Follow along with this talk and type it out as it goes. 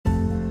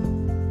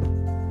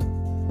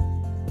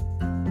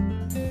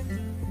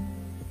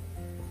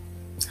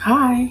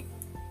Hi,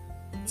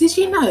 did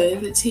you know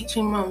that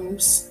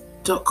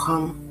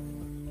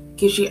teachingmums.com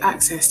gives you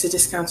access to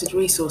discounted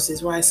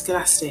resources via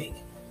Scholastic?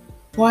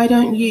 Why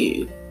don't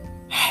you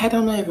head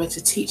on over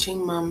to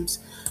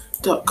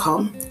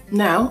teachingmums.com?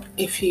 Now,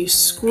 if you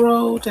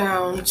scroll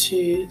down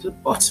to the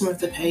bottom of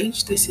the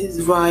page, this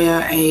is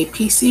via a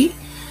PC.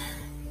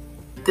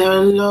 There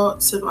are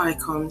lots of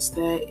icons.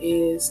 There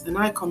is an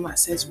icon that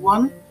says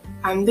One,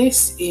 and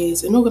this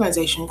is an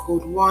organization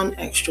called One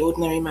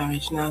Extraordinary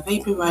Marriage. Now, they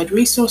provide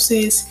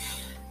resources,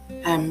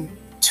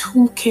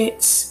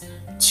 toolkits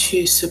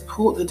to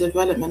support the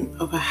development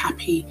of a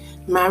happy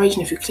marriage.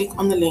 And if you click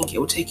on the link, it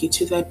will take you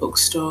to their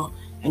bookstore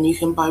and you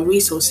can buy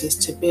resources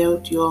to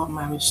build your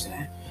marriage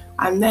there.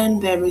 And then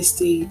there is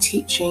the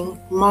Teaching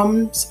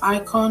Mums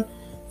icon,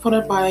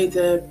 followed by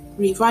the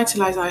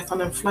Revitalize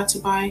icon and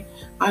Flutterby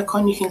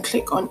icon. You can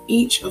click on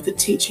each of the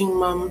Teaching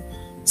Mum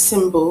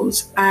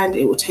symbols and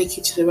it will take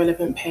you to the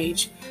relevant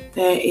page.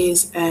 There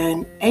is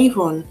an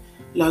Avon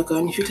logo,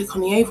 and if you click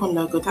on the Avon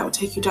logo, that will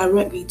take you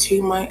directly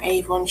to my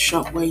Avon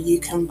shop where you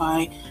can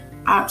buy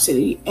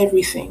absolutely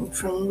everything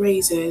from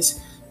razors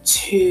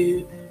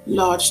to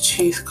large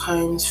tooth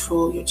combs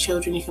for your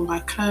children. You can buy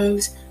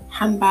clothes,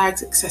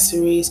 handbags,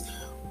 accessories,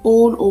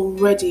 all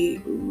already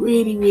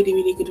really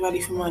good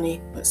value for money,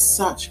 but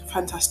such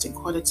fantastic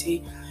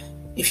quality.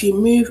 If you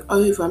move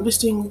over, I'm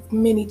just doing a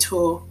mini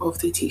tour of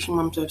the Teaching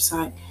Mums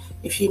website.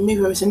 If you move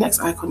over to the next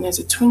icon, there's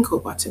a Twinkle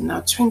button. Now,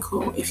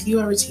 Twinkle, if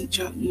you are a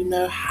teacher, you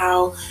know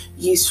how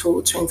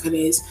useful Twinkle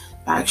is.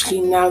 But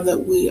actually, now that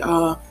we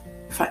are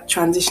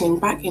transitioning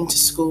back into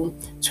school,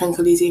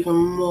 Twinkle is even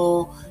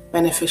more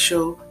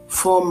beneficial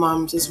for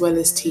mums as well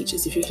as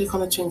teachers. If you click on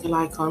the Twinkle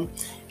icon,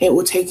 it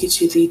will take you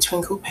to the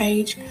Twinkle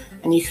page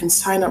and you can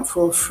sign up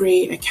for a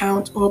free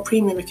account or a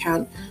premium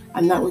account,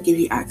 and that will give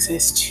you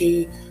access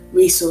to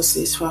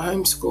resources for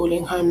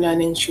homeschooling, home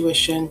learning,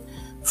 tuition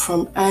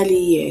from early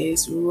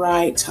years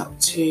right up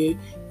to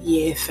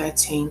year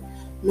 13.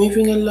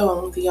 Moving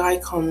along the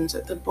icons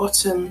at the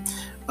bottom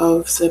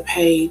of the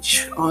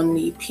page on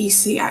the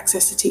PC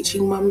access to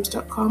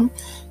teachingmums.com,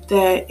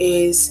 there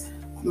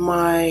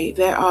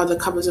are the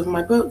covers of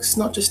my books,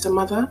 Not Just a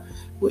Mother,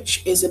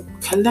 which is a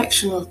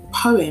collection of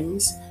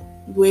poems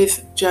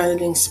with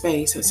journaling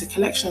space. So it's a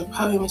collection of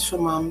poems for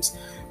mums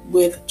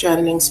with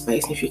journaling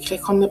space. And if you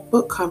click on the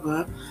book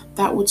cover,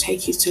 that will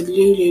take you to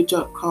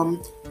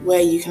lulu.com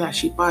where you can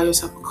actually buy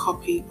yourself a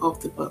copy of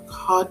the book.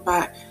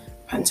 Hardback,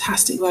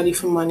 fantastic value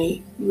for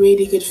money,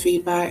 really good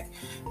feedback.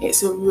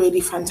 It's a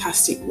really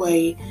fantastic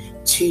way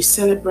to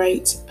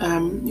celebrate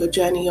your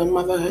journey on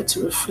motherhood,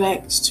 to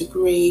reflect, to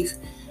grieve.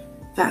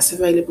 That's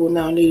available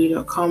now on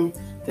lulu.com.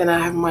 Then I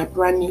have my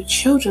brand new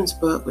children's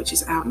book, which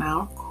is out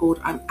now, called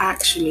I'm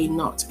Actually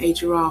Not a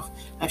Giraffe.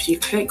 Now, if you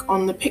click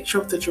on the picture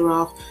of the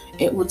giraffe,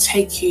 it will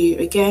take you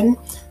again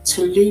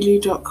to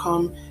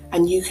lulu.com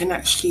and you can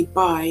actually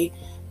buy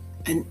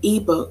an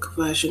ebook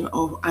version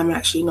of I'm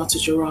Actually Not a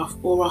Giraffe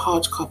or a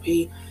hard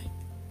copy.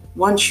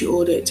 Once you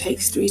order, it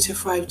takes 3 to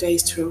 5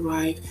 days to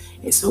arrive.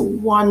 It's a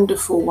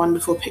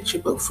wonderful picture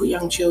book for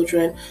young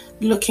children,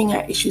 looking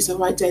at issues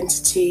of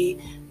identity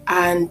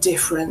and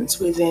difference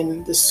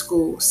within the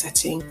school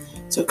setting.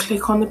 So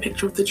click on the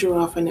picture of the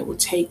giraffe and it will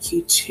take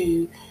you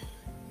to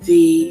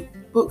the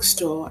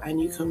bookstore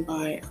and you can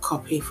buy a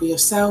copy for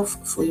yourself,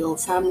 for your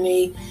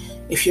family.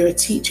 If you're a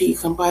teacher, you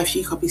can buy a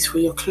few copies for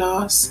your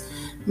class.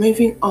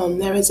 Moving on,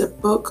 there is a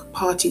book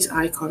parties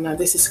icon. Now,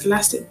 this is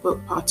Scholastic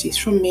Book Parties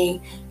from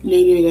me,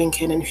 Lulu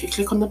Lincoln. And if you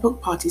click on the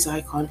book parties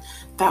icon,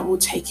 that will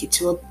take you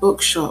to a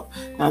bookshop.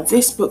 Now,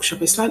 this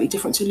bookshop is slightly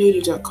different to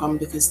lulu.com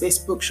because this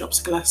bookshop,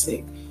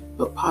 Scholastic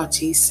Book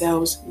Parties,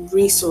 sells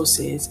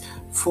resources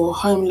for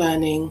home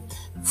learning,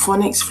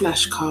 phonics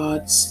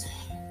flashcards,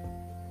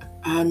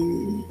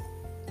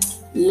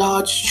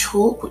 large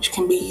chalk, which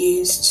can be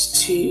used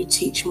to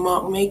teach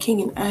mark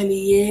making in early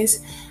years,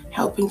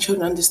 helping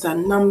children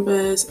understand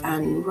numbers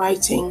and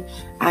writing.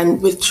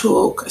 And with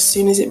chalk, as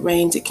soon as it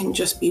rains, it can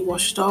just be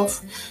washed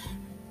off.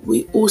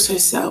 We also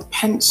sell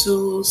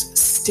pencils,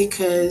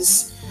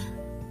 stickers,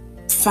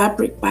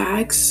 fabric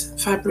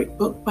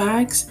book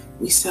bags.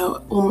 We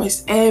sell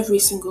almost every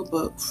single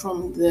book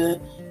from the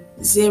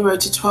 0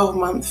 to 12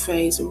 month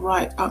phase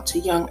right up to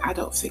young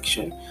adult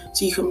fiction.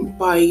 So you can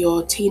buy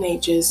your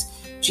teenagers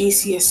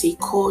GCSE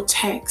core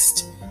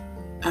text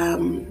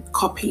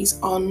copies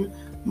on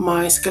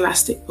my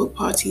Scholastic Book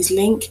Parties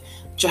link,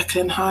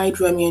 Jekyll and Hyde,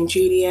 Romeo and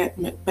Juliet,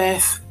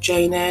 Macbeth,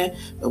 Jane Eyre,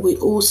 but we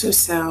also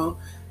sell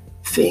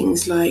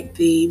things like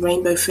the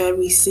Rainbow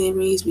Fairy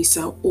series. We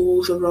sell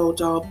all the Roald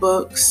Dahl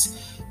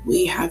books.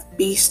 We have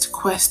Beast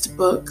Quest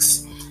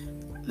books,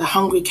 The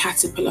Hungry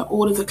Caterpillar,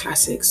 all of the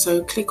classics.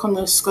 So click on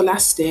the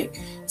Scholastic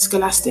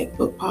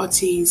Book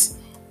Parties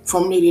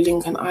from Lulu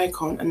Lincoln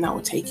icon and that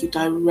will take you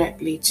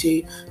directly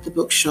to the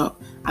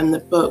bookshop, and the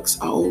books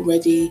are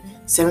already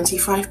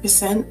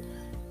 75%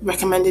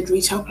 recommended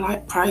retail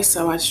price,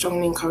 so I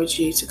strongly encourage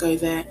you to go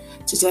there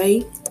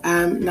today.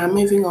 Now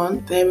moving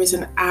on, there is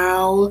an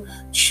OWL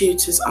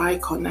Tutors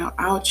icon. Now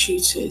OWL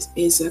Tutors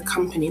is a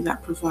company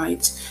that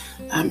provides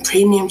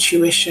premium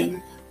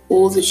tuition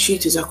all the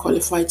tutors are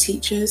qualified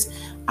teachers,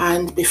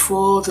 and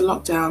before the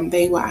lockdown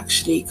they were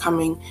actually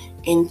coming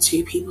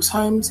into people's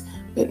homes,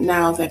 but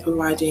now they're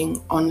providing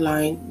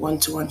online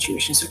one-to-one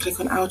tuition. So click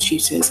on Our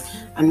Tutors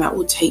and that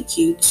will take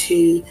you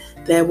to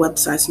their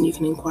website and you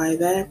can inquire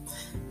there.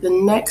 The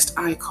next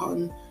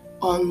icon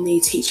on the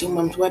Teaching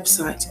Mums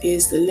website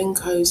is the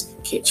Linko's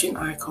Kitchen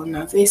icon.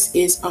 Now this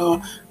is our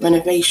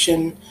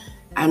renovation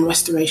and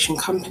restoration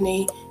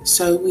company.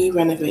 So we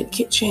renovate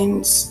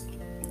kitchens,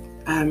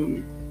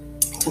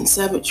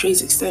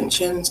 conservatories,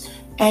 extensions,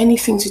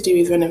 anything to do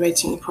with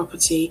renovating your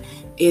property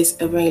is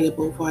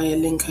available via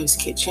Linko's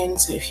Kitchen.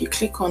 So if you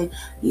click on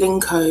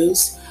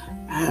Linko's,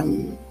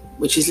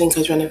 which is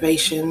Linko's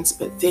Renovations,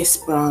 but this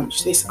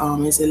branch, this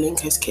arm is the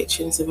Linko's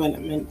Kitchens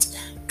development.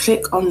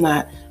 Click on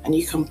that and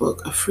you can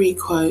book a free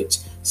quote.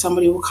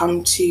 Somebody will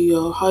come to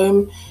your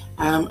home,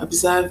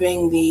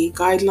 observing the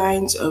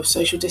guidelines of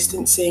social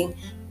distancing,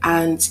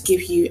 and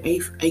give you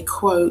a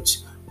quote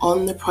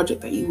on the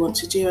project that you want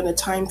to do and a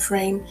time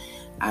frame.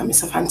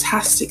 It's a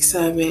fantastic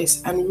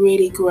service and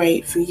really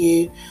great for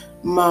you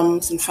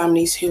mums and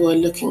families who are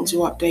looking to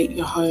update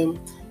your home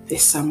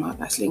this summer.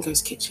 That's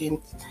Linko's Kitchen.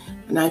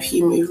 And now if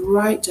you move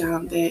right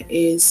down, there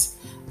is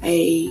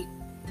a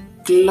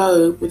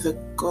globe with a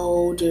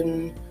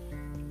golden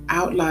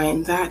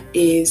outline. That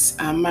is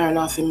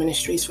Maranatha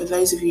Ministries. For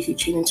those of you who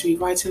tune in to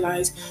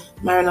Revitalize,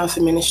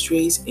 Maranatha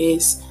Ministries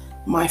is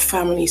my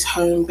family's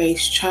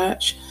home-based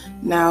church.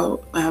 Now,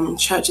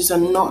 churches are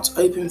not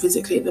open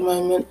physically at the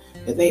moment,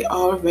 but they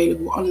are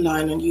available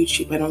online on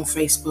YouTube and on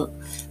Facebook.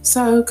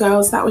 So,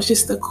 girls, that was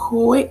just a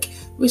quick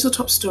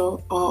whistle-top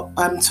tour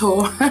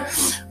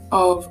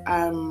of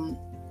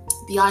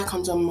the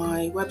icons on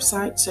my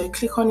website. So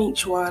click on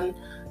each one,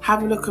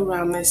 have a look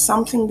around. There's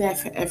something there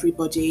for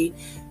everybody.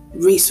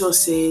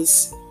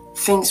 Resources,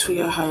 things for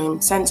your home,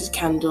 scented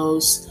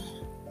candles,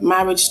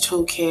 marriage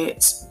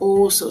toolkits,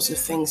 all sorts of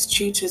things,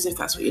 tutors if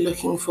that's what you're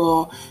looking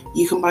for.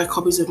 You can buy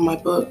copies of my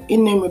book,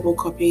 innumerable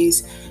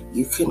copies.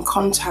 You can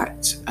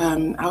contact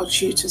our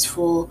tutors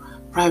for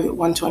private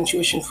one-to-one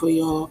tuition for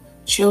your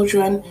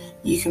children.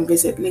 You can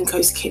visit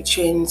Linko's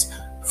Kitchens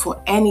for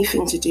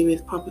anything to do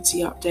with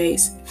property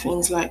updates,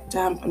 things like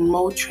damp and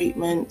mold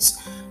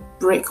treatments,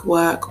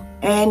 brickwork,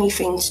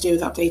 anything to do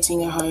with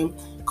updating your home.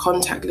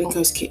 Contact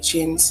Linko's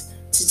Kitchens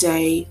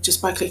today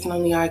just by clicking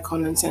on the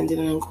icon and sending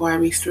an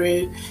inquiry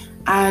through.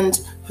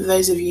 And for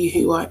those of you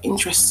who are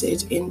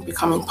interested in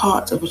becoming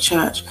part of a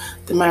church,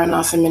 the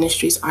Maranatha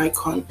Ministries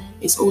icon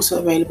is also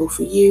available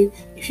for you.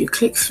 If you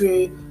click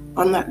through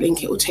on that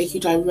link, it will take you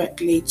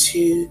directly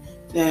to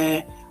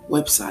their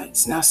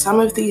websites. Now,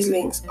 some of these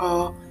links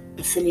are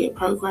affiliate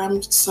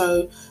programs,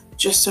 so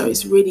just so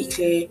it's really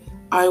clear,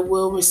 I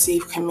will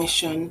receive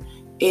commission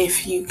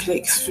if you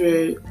click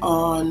through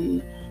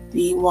on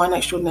the One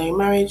Extraordinary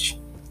Marriage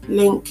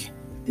link,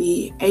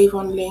 the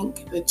Avon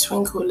link, the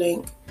Twinkle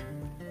link,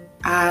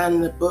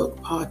 and the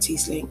Book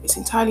Parties link. It's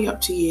entirely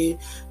up to you,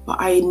 but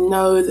I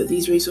know that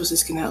these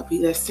resources can help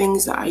you. They're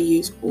things that I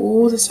use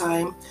all the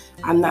time,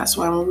 and that's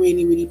why I'm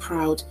really, really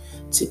proud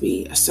to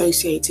be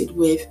associated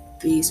with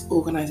these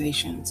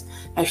organizations.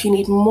 Now, if you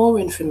need more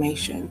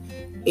information,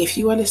 if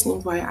you are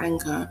listening via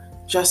Anchor,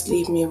 just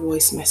leave me a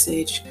voice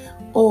message,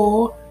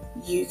 or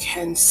you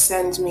can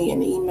send me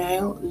an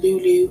email,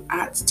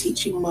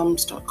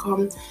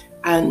 lulu@teachingmums.com,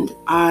 and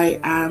I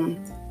am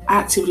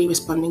actively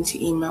responding to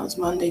emails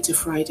Monday to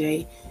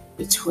Friday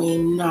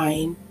between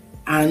 9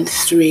 and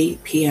 3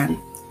 p.m.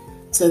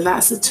 So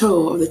that's the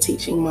tour of the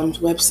Teaching Mums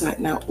website.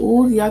 Now,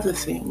 all the other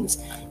things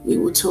we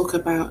will talk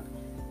about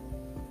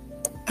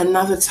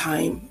another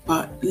time,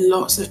 but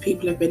lots of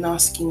people have been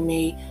asking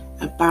me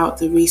about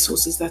the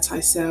resources that I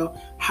sell.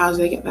 How do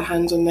they get their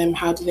hands on them?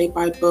 How do they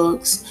buy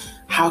books?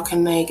 How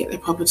can they get their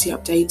property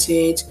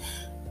updated?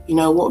 You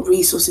know, what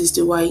resources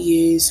do I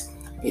use?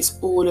 It's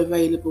all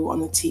available on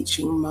the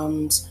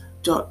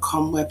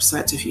teachingmums.com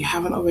website. So if you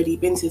haven't already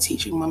been to the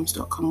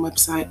teachingmums.com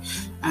website,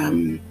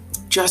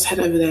 just head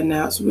over there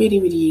now. It's really,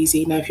 really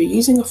easy. Now, if you're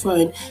using a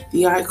phone,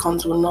 the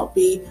icons will not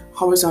be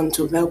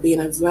horizontal. They'll be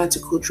in a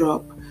vertical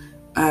drop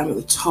at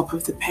the top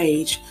of the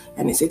page,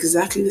 and it's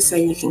exactly the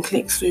same. You can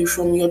click through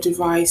from your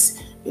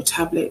device, your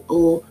tablet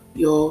or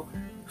your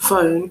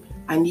phone,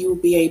 and you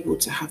will be able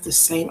to have the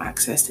same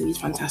access to these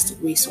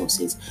fantastic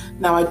resources.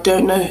 Now, I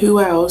don't know who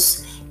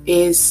else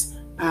is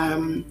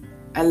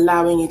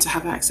allowing you to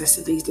have access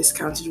to these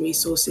discounted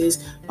resources,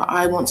 but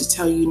I want to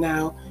tell you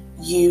now,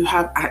 you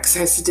have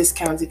access to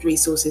discounted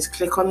resources.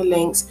 Click on the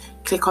links,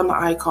 click on the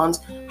icons,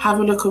 have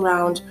a look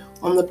around.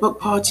 On the Book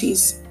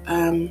Parties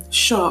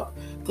shop,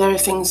 there are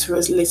things for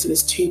as little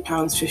as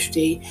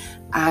 £2.50,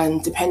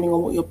 and depending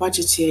on what your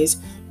budget is,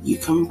 you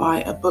can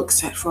buy a book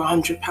set for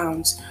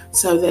 £100.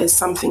 So there's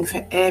something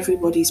for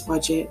everybody's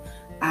budget.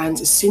 And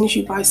as soon as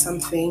you buy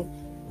something,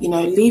 you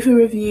know, leave a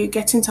review,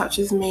 get in touch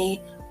with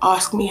me,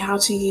 ask me how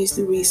to use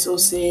the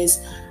resources,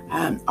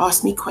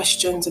 ask me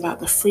questions about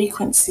the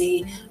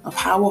frequency of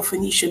how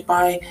often you should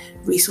buy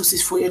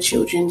resources for your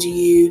children. Do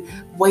you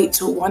wait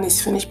till one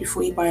is finished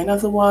before you buy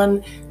another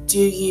one? Do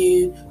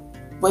you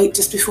wait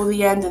just before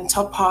the end and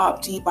top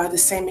up? Do you buy the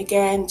same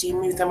again? Do you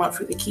move them up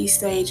through the key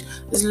stage?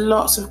 There's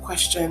lots of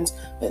questions,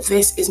 but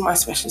this is my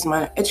specialism.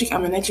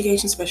 I'm an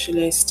education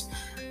specialist.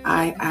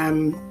 I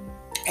am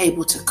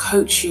able to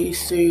coach you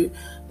through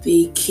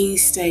the key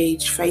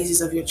stage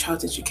phases of your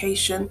child's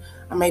education.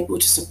 I'm able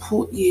to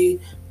support you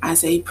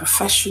as a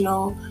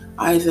professional,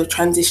 either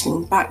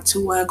transitioning back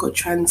to work or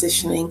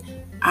transitioning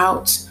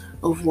out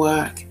of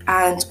work,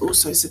 and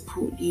also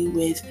support you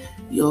with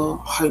your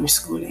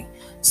homeschooling.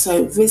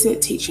 So visit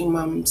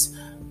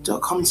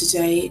teachingmums.com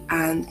today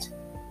and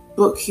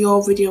book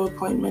your video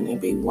appointment. It'll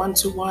be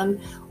 1-to-1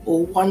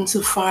 or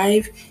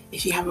 1-to-5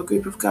 if you have a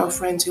group of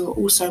girlfriends who are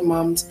also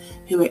mums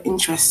who are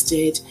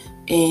interested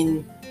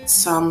in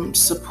some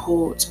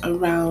support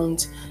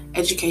around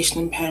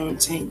education and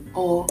parenting,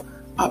 or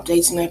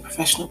updating their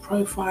professional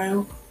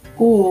profile,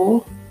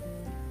 or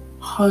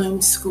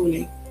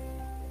homeschooling.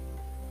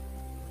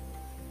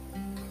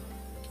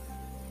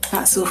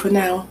 That's all for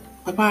now.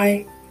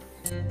 Bye-bye.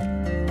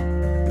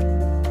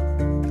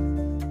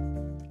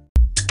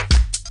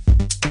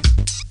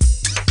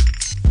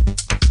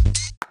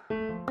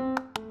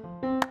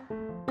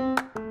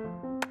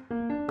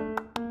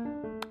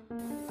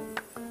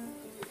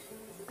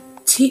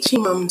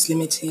 Teaching Mums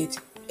Limited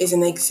is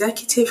an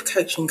executive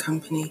coaching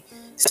company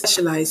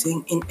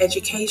specializing in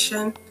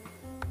education,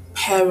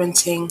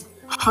 parenting,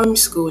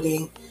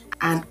 homeschooling,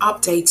 and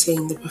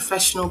updating the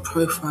professional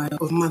profile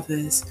of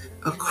mothers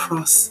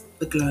across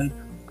the globe.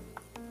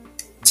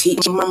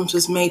 Teaching Mums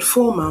was made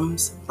for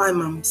mums by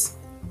mums.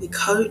 We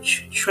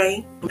coach,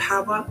 train,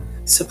 empower,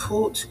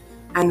 support,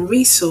 and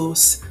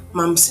resource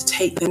mums to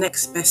take the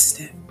next best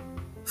step.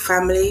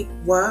 Family,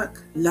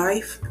 work,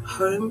 life,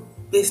 home,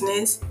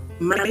 business,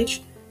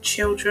 marriage,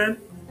 children,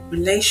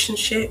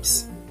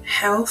 relationships,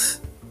 health,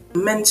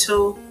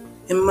 mental,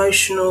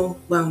 emotional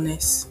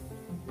wellness.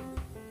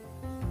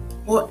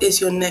 What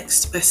is your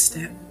next best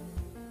step?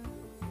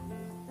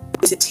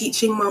 Visit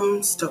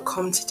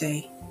teachingmums.com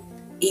today.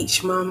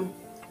 Each mum,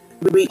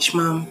 reach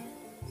mum,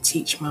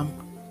 teach mum.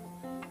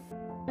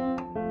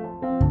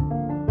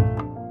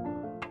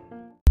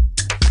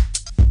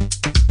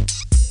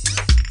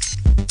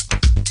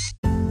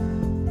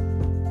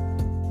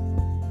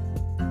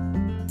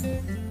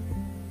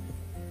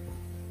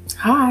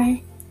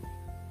 Hi.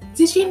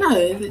 Did you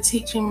know that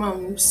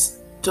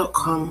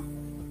teachingmums.com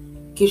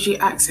gives you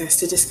access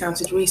to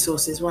discounted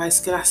resources via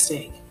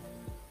Scholastic?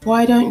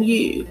 Why don't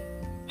you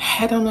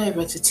head on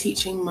over to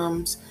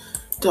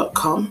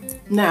teachingmums.com?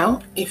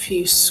 Now, if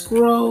you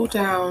scroll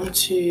down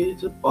to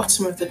the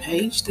bottom of the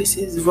page, this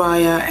is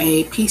via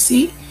a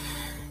PC.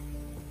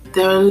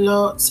 There are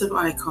lots of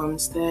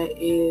icons. There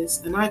is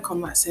an icon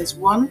that says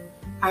One,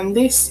 and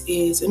this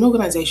is an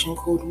organization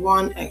called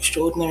One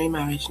Extraordinary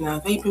Marriage. Now,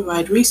 they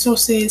provide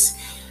resources,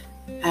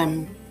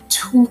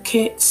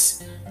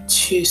 toolkits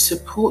to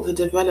support the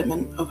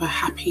development of a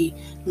happy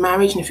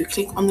marriage. And if you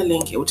click on the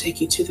link, it will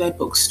take you to their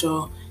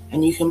bookstore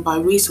and you can buy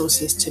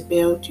resources to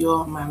build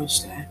your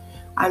marriage there.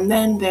 And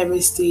then there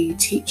is the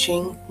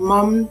Teaching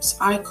Mums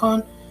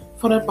icon,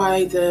 followed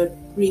by the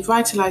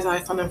Revitalize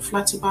icon and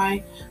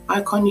Flutterby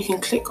icon. You can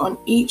click on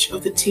each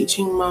of the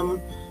Teaching Mum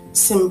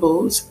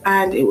symbols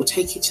and it will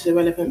take you to the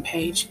relevant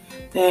page.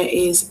 There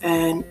is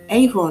an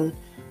Avon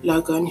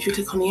logo, and if you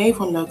click on the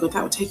Avon logo,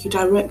 that will take you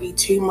directly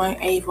to my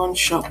Avon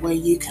shop, where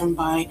you can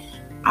buy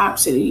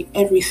absolutely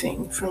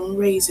everything from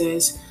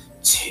razors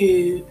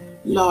to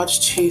large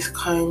tooth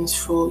combs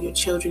for your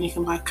children. You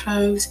can buy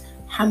clothes,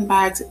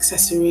 handbags,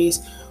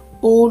 accessories,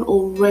 all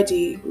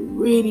already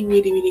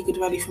really good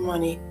value for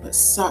money, but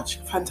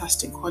such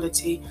fantastic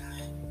quality.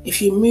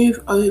 If you move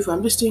over,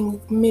 I'm just doing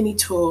a mini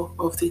tour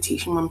of the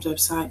Teaching Mums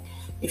website.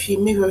 If you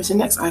move over to the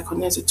next icon,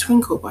 there's a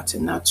Twinkle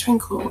button. Now,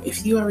 Twinkle,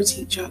 if you are a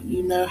teacher,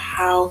 you know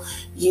how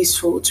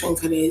useful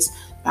Twinkle is.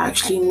 But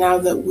actually, now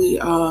that we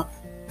are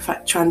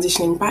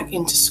transitioning back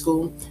into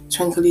school,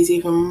 Twinkle is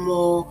even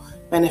more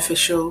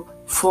beneficial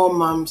for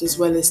mums as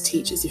well as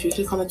teachers. If you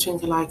click on the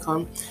Twinkle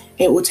icon,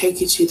 it will take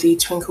you to the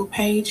Twinkle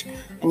page,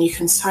 and you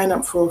can sign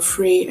up for a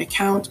free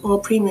account or a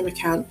premium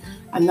account,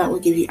 and that will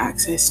give you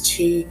access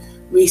to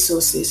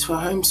resources for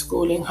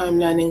homeschooling, home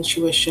learning,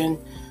 tuition,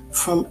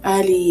 from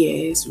early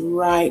years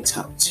right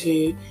up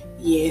to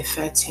year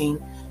 13.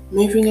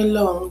 Moving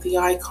along the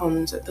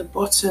icons at the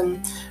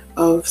bottom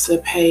of the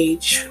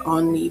page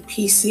on the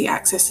PC,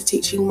 access to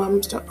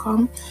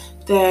teachingmums.com,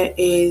 there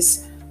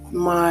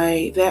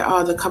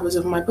are the covers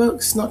of my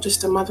books, Not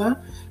Just a Mother,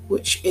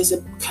 which is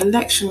a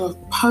collection of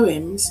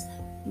poems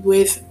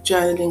with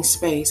journaling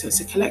space. So it's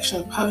a collection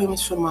of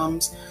poems for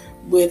mums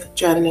with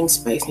journaling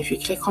space. And if you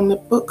click on the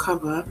book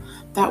cover,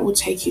 that will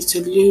take you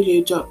to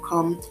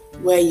lulu.com,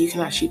 where you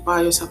can actually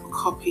buy yourself a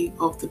copy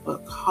of the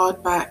book,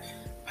 hardback,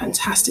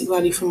 fantastic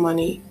value for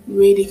money,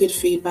 really good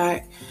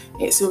feedback.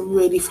 It's a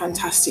really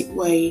fantastic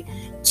way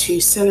to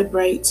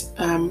celebrate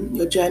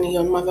your journey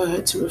on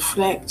motherhood, to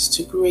reflect,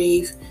 to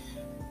grieve.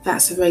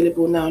 That's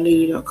available now,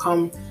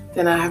 lulu.com.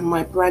 Then I have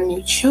my brand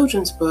new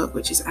children's book,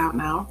 which is out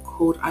now,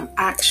 called I'm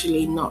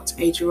Actually Not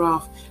a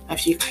Giraffe. Now,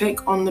 if you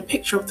click on the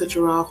picture of the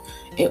giraffe,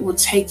 it will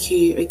take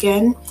you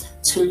again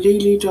to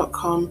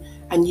lulu.com,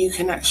 and you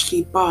can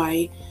actually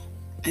buy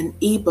an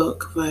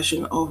ebook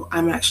version of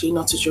I'm Actually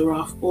Not a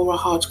Giraffe, or a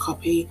hard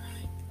copy.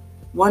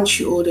 Once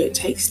you order, it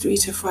takes 3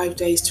 to 5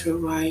 days to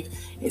arrive.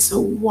 It's a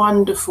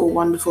wonderful,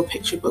 wonderful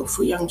picture book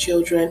for young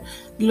children,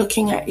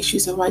 looking at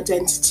issues of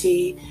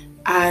identity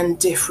and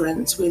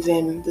difference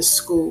within the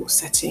school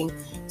setting.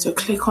 So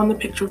click on the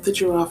picture of the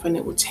giraffe and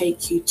it will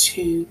take you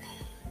to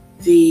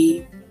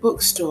the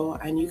bookstore,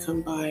 and you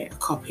can buy a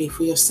copy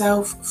for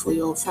yourself, for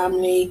your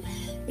family.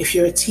 If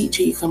you're a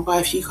teacher, you can buy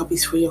a few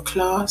copies for your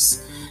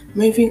class.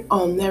 Moving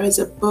on, there is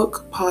a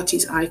book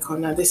parties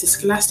icon. Now, this is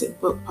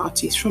Scholastic Book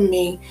Parties from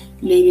me,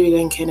 Lulu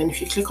Lincoln, and if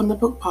you click on the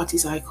book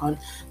parties icon,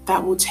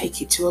 that will take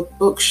you to a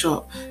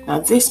bookshop. Now,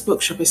 this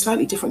bookshop is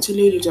slightly different to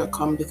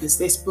lulu.com because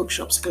this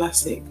bookshop,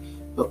 Scholastic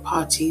Book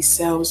Parties,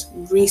 sells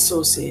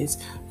resources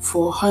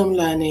for home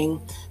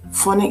learning,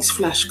 phonics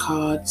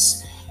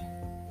flashcards,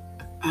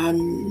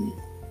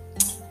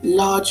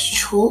 large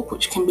chalk,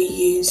 which can be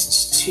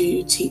used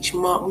to teach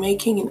mark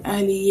making in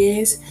early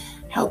years,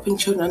 helping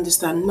children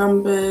understand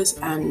numbers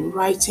and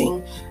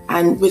writing.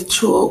 And with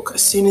chalk,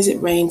 as soon as it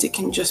rains, it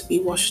can just be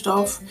washed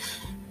off.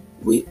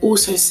 We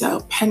also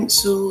sell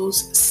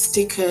pencils,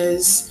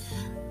 stickers,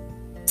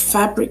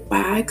 fabric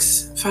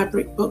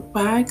book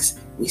bags.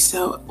 We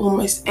sell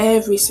almost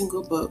every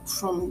single book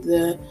from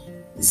the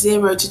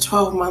 0 to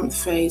 12 month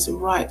phase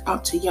right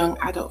up to young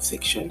adult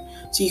fiction.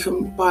 So you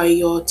can buy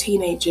your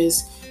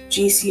teenagers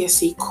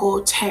GCSE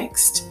core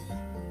text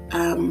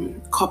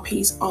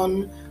copies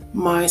on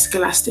my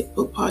Scholastic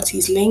Book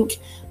Parties link: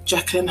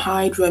 Jekyll and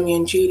Hyde, Romeo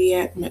and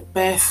Juliet,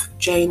 Macbeth,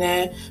 Jane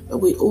Eyre. But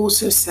we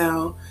also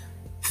sell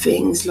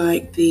things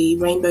like the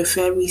Rainbow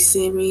Fairy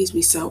series.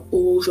 We sell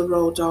all the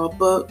Roald Dahl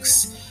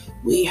books.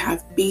 We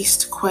have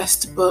Beast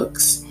Quest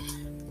books,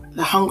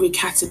 The Hungry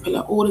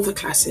Caterpillar, all of the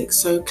classics.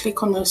 So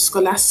click on the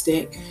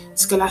Scholastic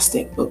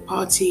Book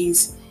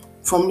Parties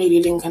from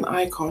Lulu Lincoln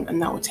icon,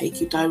 and that will take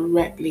you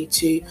directly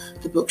to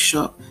the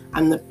bookshop.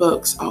 And the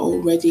books are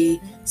already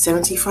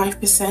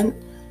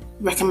 75%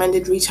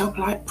 recommended retail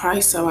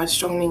price, so I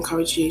strongly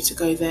encourage you to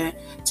go there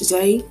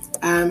today.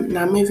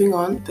 Now moving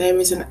on, there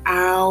is an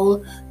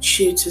OWL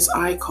Tutors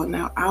icon.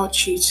 Now, OWL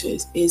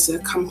Tutors is a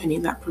company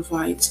that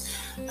provides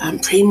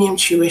premium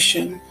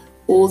tuition.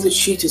 All the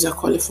tutors are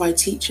qualified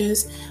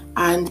teachers,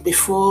 and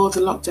before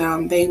the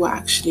lockdown they were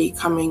actually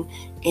coming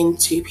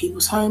into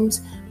people's homes,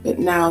 but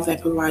now they're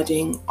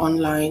providing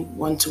online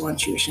one-to-one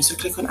tuition. So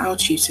click on OWL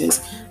Tutors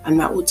and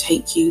that will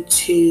take you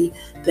to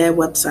their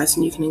website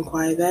and you can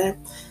inquire there.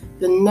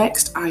 The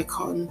next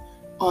icon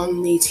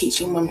on the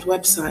Teaching Mums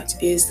website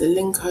is the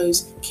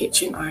Linko's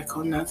Kitchen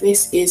icon. Now,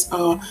 this is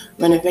our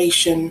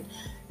renovation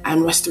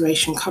and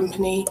restoration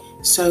company.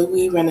 So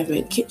we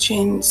renovate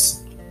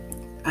kitchens,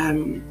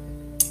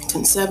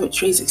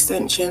 conservatories,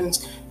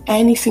 extensions,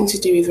 anything to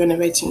do with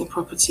renovating your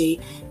property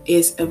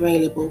is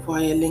available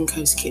via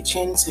Linko's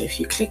Kitchen. So if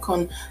you click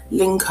on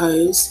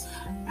Linko's,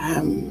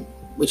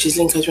 which is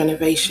Linko's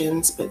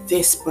Renovations, but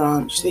this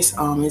branch, this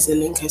arm is the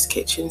Linko's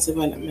Kitchens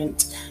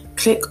development.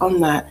 Click on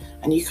that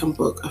and you can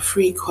book a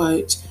free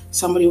quote.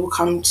 Somebody will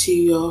come to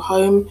your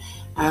home,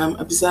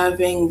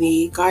 observing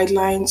the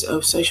guidelines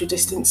of social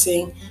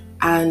distancing,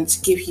 and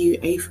give you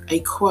a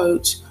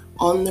quote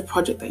on the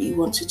project that you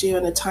want to do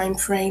and a time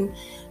frame.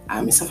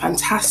 It's a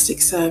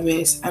fantastic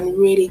service and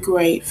really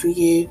great for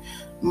you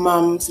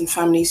mums and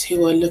families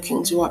who are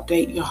looking to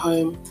update your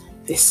home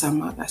this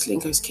summer. That's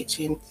Linko's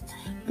Kitchen.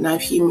 And now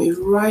if you move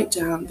right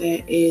down,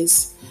 there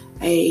is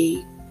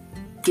a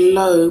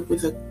globe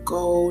with a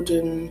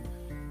golden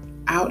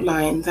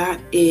outline. That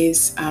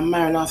is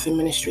Maranatha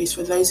Ministries.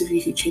 For those of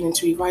you who tune in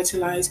to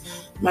Revitalize,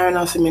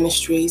 Maranatha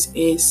Ministries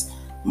is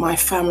my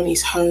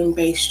family's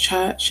home-based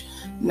church.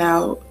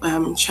 Now,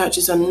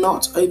 churches are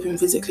not open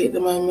physically at the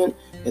moment,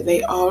 but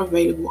they are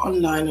available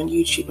online on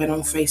YouTube and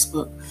on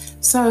Facebook.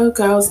 So,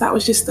 girls, that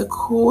was just a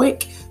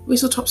quick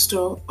whistle-top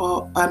tour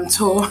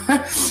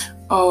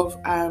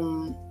of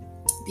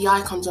the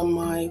icons on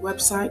my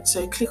website.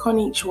 So click on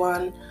each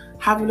one,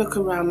 have a look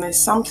around. There's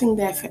something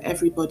there for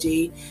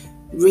everybody.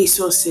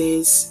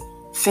 Resources,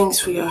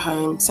 things for your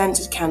home,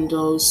 scented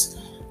candles,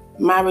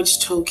 marriage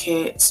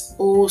toolkits,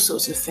 all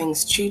sorts of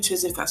things,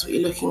 tutors if that's what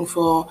you're looking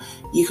for.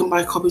 You can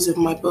buy copies of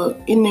my book,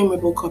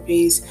 innumerable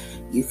copies.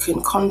 You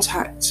can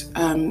contact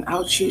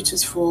our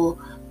tutors for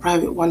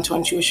private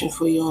one-to-one tuition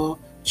for your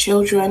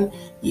children.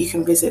 You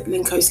can visit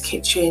Linko's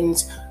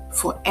Kitchens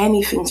for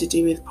anything to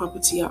do with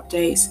property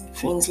updates,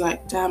 things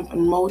like damp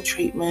and mold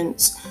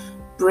treatments,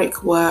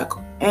 brickwork,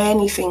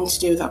 anything to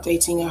do with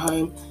updating your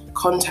home.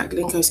 Contact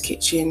Linko's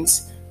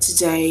Kitchens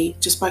today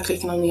just by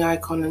clicking on the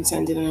icon and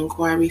sending an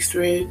inquiry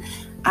through.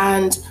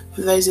 And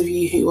for those of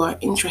you who are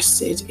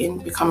interested in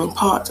becoming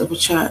part of a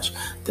church,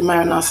 the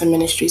Maranatha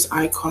Ministries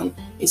icon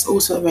is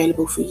also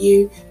available for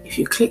you. If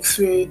you click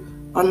through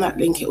on that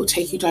link, it will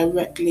take you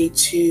directly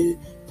to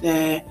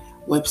their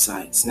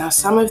websites. Now,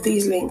 some of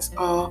these links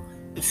are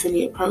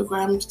affiliate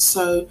programs.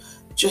 So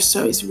just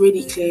so it's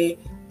really clear,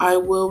 I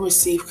will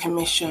receive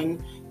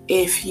commission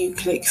if you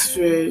click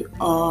through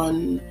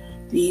on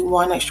the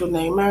One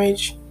Extraordinary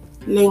Marriage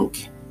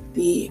link,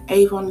 the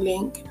Avon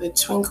link, the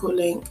Twinkle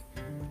link,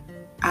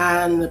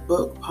 and the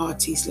book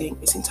parties link.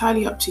 It's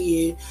entirely up to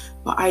you,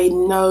 but I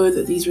know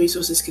that these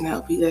resources can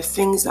help you. They're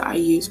things that I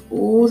use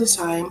all the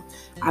time,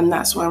 and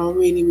that's why I'm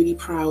really, really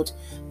proud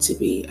to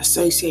be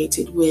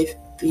associated with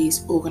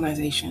these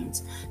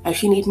organizations. Now,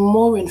 if you need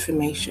more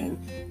information,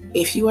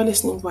 if you are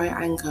listening via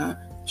Anchor,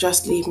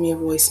 just leave me a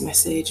voice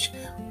message,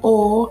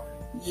 or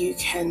you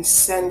can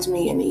send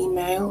me an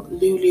email,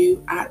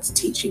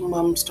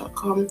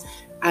 lulu@teachingmums.com,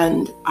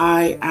 and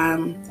I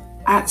am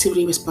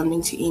actively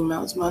responding to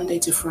emails Monday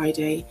to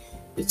Friday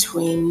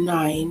between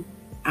 9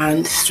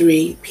 and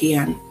 3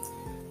 p.m.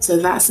 So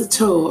that's a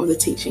tour of the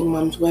Teaching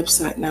Mums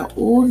website. Now,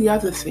 all the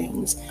other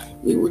things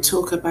we will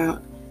talk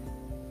about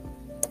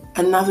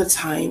another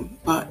time,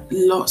 but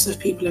lots of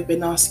people have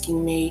been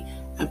asking me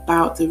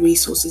about the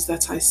resources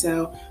that I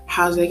sell.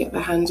 How do they get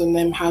their hands on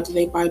them? How do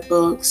they buy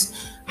books?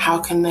 How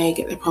can they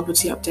get their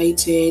property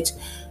updated?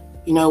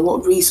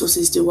 What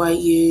resources do I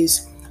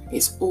use?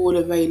 It's all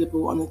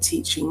available on the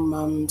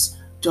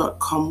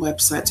teachingmums.com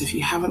website. So if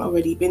you haven't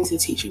already been to the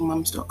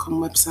teachingmums.com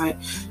website,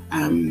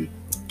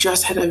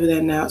 just head over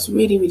there now. It's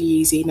really, really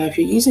easy. Now, if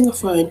you're using a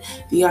phone,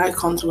 the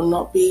icons will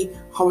not be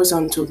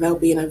horizontal. They'll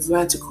be in a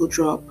vertical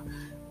drop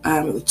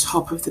at the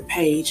top of the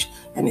page,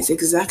 and it's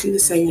exactly the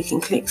same. You can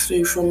click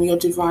through from your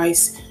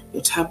device,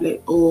 your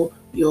tablet, or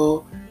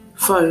your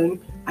phone,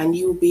 and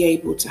you will be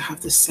able to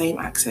have the same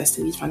access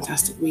to these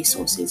fantastic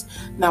resources.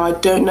 Now, I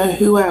don't know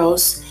who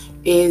else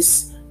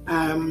is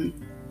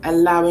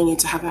allowing you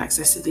to have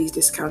access to these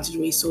discounted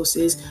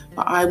resources,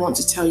 but I want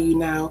to tell you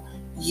now,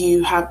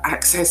 you have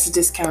access to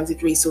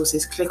discounted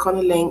resources. Click on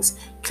the links,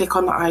 click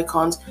on the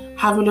icons,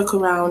 have a look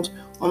around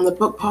on the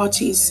Book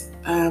Parties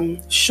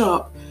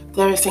shop.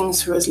 There are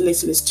things for as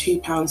little as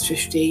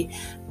 £2.50,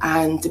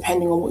 and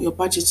depending on what your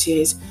budget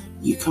is,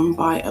 you can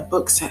buy a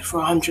book set for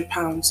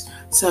 £100.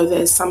 So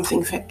there's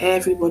something for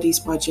everybody's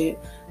budget.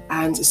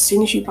 And as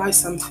soon as you buy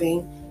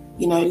something,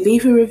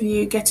 leave a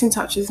review, get in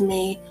touch with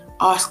me,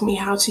 ask me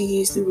how to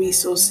use the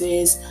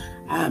resources,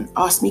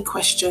 ask me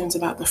questions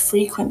about the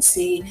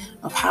frequency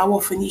of how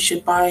often you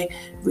should buy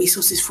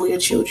resources for your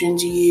children.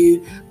 Do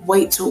you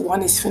wait till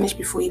one is finished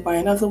before you buy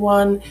another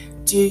one?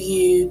 Do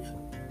you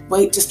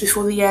wait just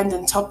before the end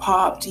and top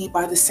up? Do you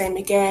buy the same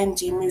again?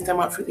 Do you move them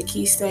up through the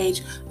key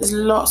stage? There's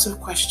lots of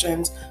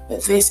questions,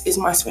 but this is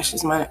my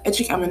specialism.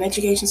 I'm an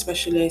education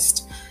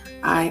specialist.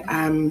 I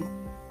am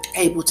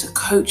able to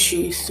coach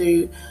you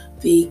through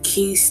the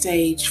key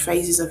stage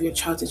phases of your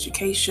child's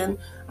education.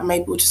 I'm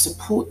able to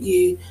support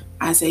you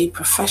as a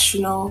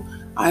professional,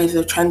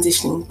 either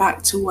transitioning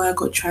back to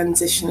work or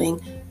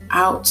transitioning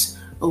out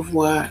of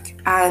work,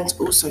 and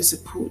also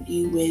support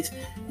you with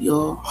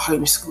your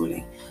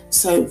homeschooling.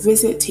 So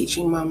visit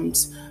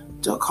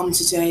teachingmums.com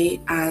today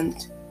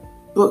and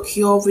book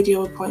your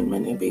video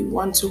appointment. It'll be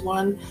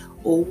 1-to-1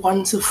 or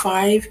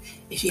 1-to-5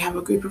 if you have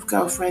a group of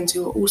girlfriends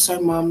who are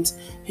also mums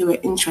who are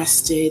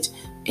interested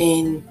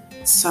in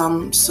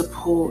some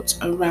support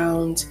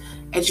around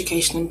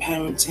education and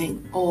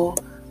parenting, or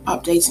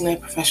updating their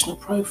professional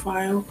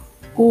profile,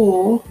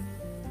 or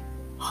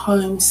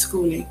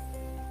homeschooling.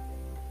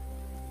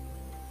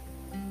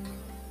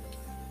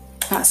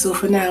 That's all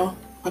for now.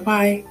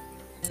 Bye-bye.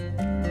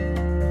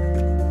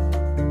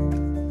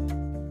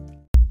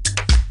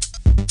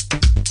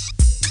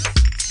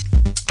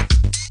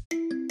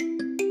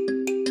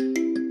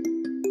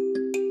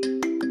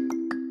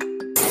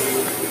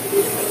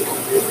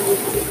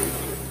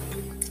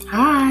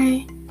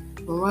 Hi,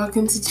 and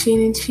welcome to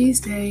Tune In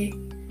Tuesday.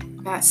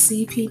 That's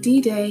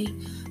CPD Day.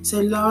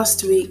 So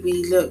last week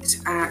we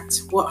looked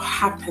at what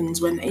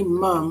happens when a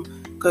mum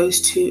goes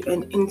to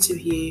an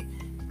interview,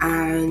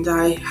 and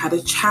I had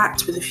a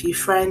chat with a few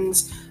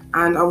friends,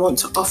 and I want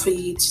to offer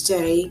you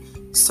today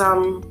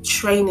some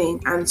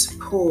training and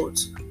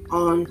support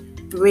on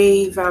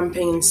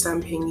revamping and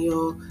stamping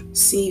your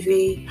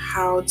CV,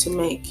 how to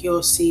make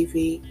your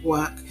CV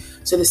work.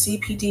 So the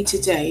CPD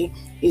today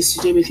is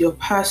to do with your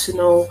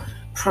personal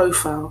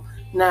profile.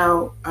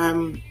 Now,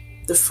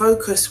 the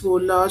focus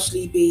will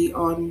largely be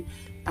on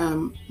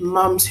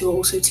mums who are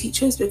also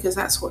teachers, because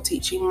that's what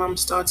Teaching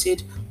Mums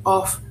started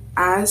off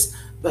as,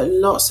 but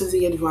lots of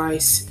the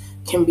advice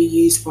can be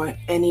used by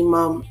any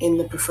mum in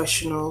the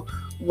professional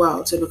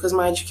world. So because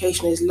my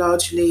experience, is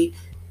largely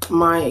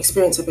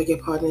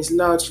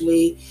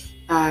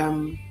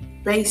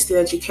based in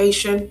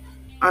education,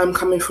 I'm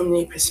coming from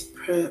the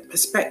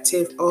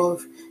perspective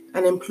of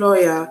an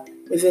employer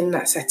within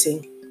that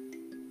setting.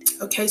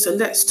 Okay, so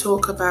let's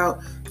talk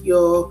about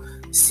your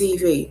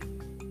CV.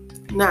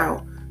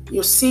 Now,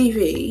 your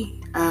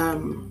CV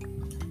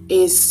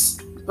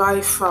is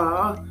by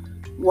far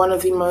one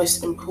of the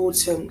most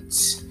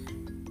important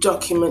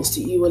documents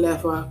that you will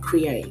ever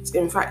create.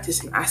 In fact,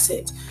 it's an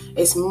asset.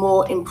 It's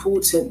more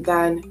important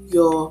than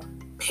your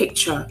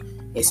picture.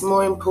 It's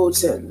more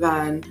important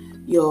than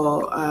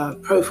your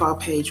profile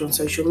page on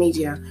social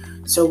media.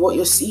 So what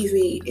your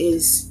CV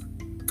is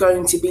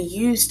going to be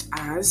used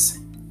as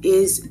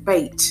is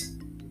bait.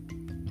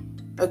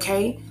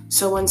 Okay?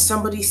 So when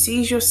somebody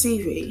sees your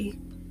CV,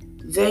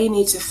 they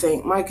need to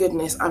think, my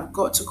goodness, I've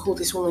got to call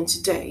this woman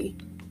today.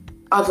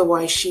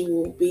 Otherwise, she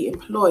will be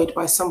employed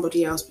by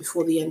somebody else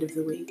before the end of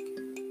the week.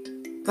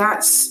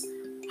 That's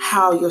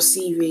how your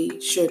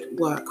CV should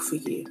work for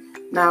you.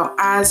 Now,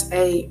 as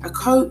a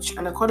coach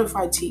and a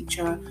qualified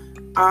teacher,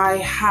 I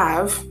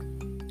have,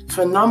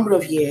 for a number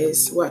of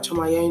years, worked on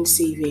my own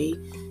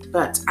CV.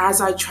 But as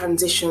I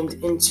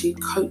transitioned into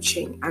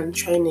coaching and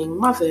training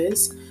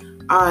mothers,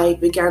 I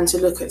began to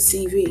look at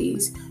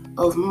CVs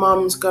of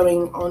mums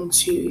going on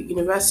to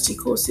university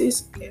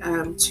courses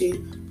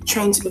to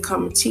train to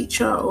become a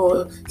teacher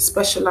or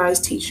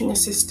specialized teaching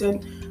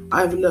assistant.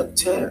 I've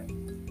looked at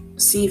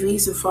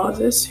CVs of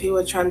fathers who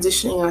are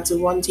transitioning out of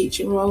one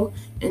teaching role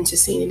into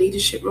senior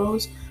leadership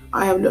roles.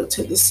 I have looked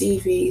at the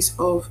CVs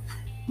of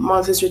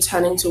mothers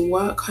returning to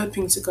work,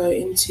 hoping to go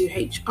into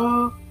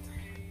HR.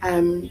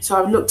 So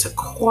I've looked at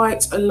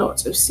quite a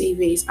lot of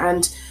CVs,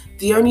 and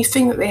the only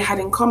thing that they had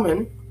in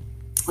common,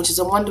 which is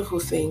a wonderful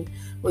thing,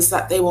 was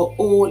that they were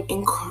all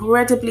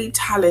incredibly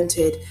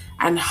talented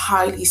and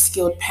highly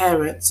skilled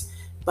parents,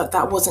 but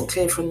that wasn't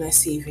clear from their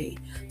CV.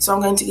 So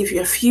I'm going to give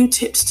you a few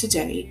tips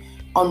today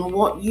on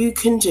what you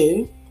can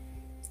do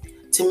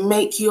to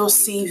make your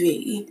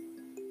CV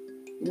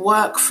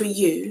work for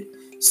you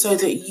so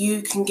that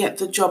you can get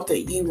the job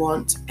that you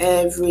want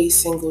every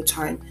single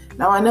time.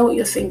 Now, I know what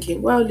you're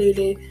thinking. Well,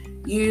 Lulu,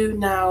 you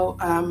now,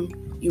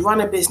 you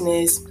run a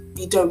business,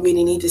 you don't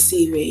really need a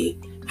CV.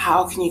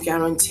 How can you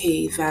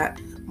guarantee that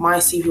my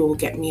CV will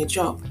get me a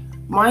job?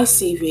 My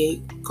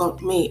CV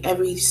got me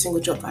every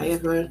single job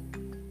that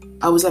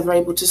I was ever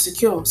able to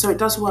secure. So it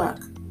does work.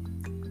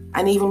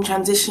 And even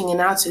transitioning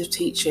out of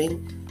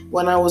teaching,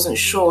 when I wasn't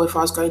sure if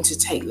I was going to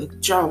take the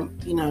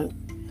jump,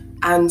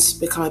 and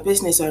become a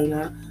business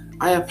owner,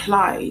 I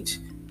applied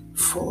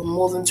for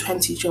more than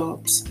 20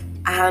 jobs,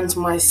 and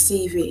my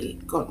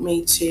CV got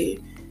me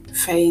to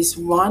phase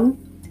 1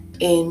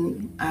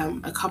 in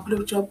a couple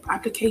of job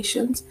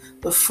applications,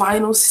 the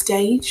final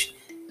stage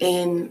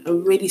in a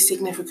really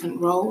significant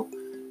role.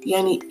 The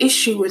only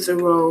issue with the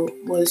role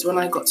was when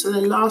I got to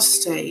the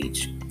last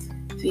stage,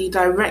 the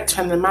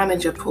director and the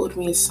manager pulled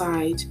me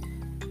aside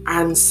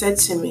and said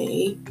to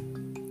me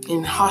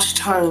in hushed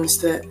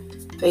tones that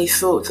they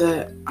thought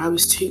that I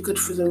was too good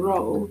for the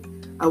role,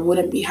 I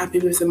wouldn't be happy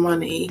with the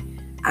money,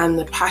 and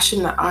the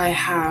passion that I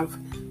have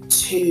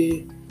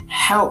to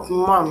help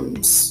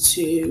mums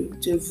to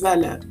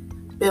develop,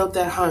 build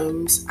their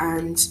homes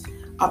and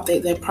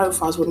update their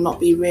profiles would not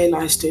be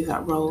realised through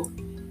that role.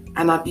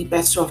 And I'd be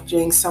better off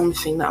doing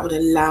something that would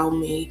allow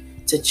me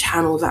to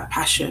channel that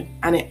passion.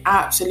 And it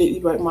absolutely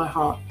broke my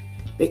heart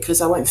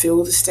because I went through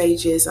all the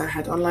stages. I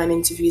had online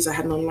interviews, I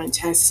had an online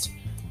test.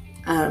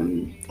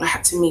 I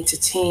had to meet a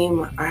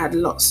team. I had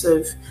lots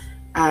of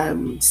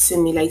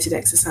simulated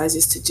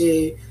exercises to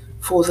do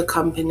for the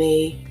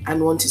company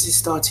and wanted to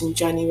start in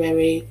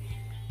January.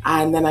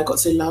 And then I got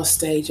to the last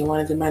stage and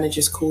one of the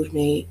managers called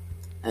me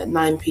at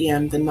 9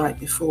 p.m. the night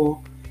before.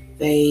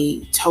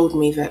 They told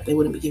me that they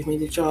wouldn't be giving me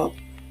the job.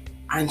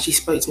 And she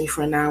spoke to me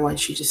for an hour and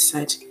she just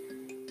said,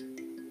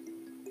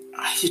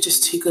 you're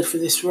just too good for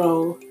this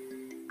role.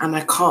 And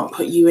I can't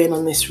put you in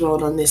on this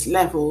role on this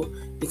level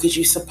because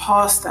you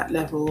surpassed that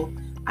level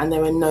and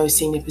there are no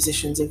senior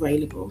positions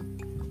available.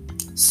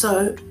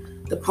 So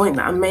the point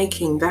that I'm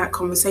making, that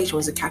conversation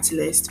was a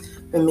catalyst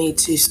for me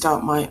to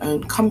start my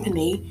own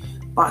company,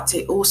 but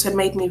it also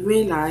made me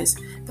realize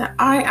that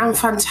I am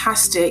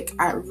fantastic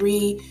at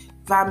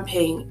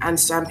revamping and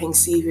stamping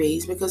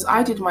CVs because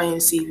I did my own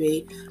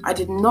CV. I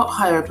did not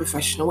hire a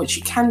professional, which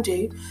you can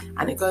do,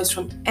 and it goes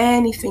from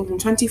anything from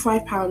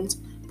 £25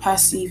 per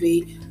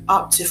CV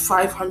up to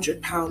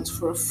 £500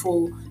 for a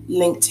full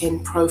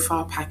LinkedIn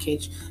profile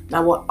package.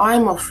 Now, what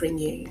I'm offering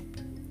you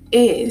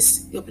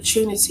is the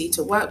opportunity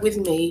to work with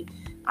me.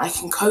 I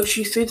can coach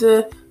you through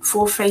the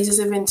 4 phases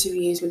of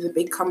interviews with the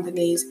big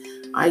companies.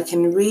 I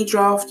can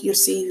redraft your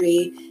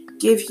CV,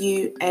 give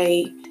you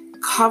a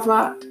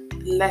cover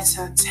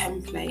letter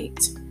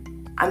template,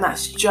 and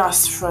that's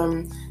just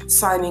from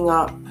signing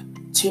up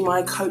to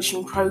my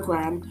coaching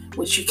program,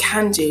 which you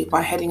can do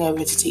by heading over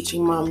to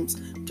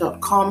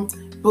teachingmums.com.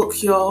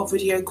 Book your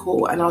video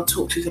call and I'll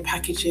talk through the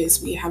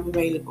packages we have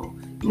available.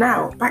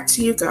 Now, back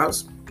to you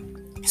girls.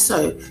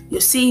 So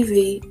your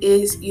CV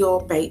is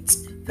your bait.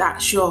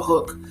 That's your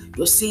hook.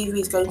 Your CV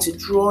is going to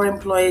draw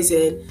employers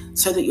in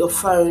so that your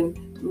phone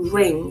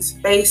rings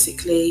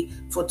basically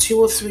for 2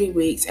 or 3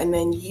 weeks, and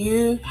then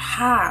you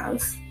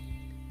have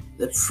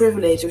the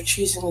privilege of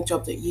choosing the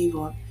job that you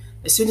want.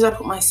 As soon as I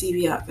put my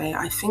CV out there,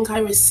 I think I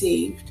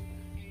received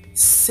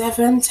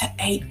 7 to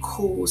 8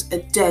 calls a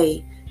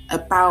day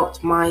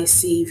about my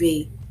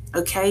CV.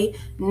 Okay,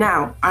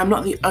 now I'm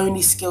not the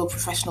only skilled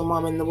professional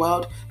mom in the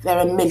world. There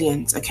are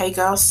millions. Okay,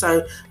 girls.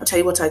 So I'll tell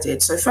you what I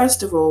did. So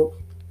first of all,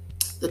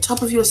 the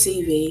top of your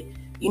CV,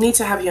 you need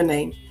to have your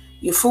name,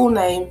 your full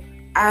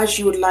name, as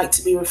you would like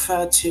to be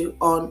referred to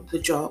on the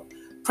job.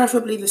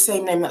 preferably the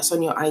same name that's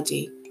on your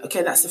ID.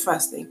 Okay, that's the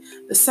first thing.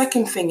 The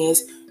second thing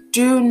is,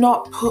 do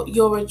not put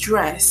your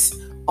address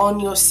on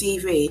your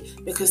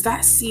CV, because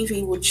that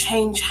CV will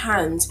change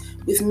hands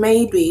with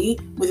maybe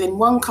within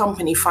one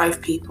company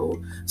 5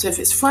 people. So if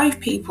it's 5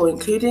 people,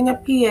 including a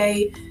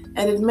PA,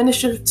 an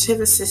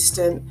administrative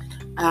assistant,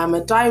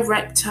 a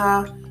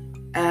director,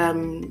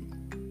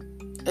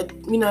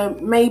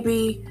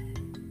 maybe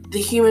the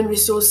human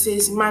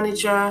resources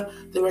manager,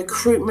 the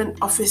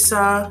recruitment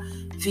officer,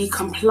 the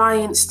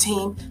compliance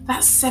team,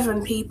 that's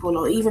 7 people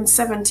or even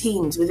 7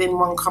 teams within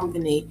one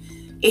company.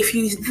 If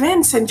you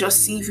then send your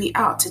CV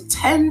out to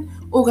 10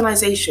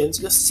 organizations,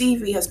 your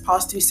CV has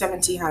passed through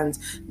 70 hands.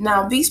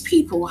 Now, these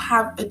people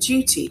have a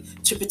duty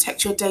to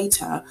protect your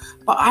data,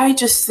 but I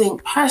just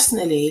think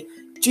personally,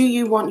 do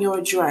you want your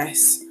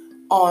address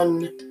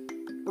on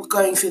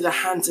going through the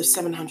hands of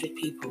 700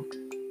 people?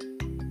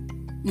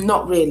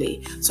 Not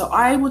really. So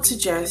I would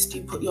suggest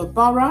you put your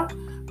borough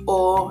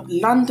or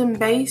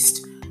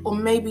London-based, or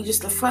maybe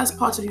just the first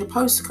part of your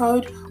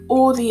postcode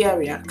or the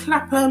area.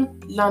 Clapham,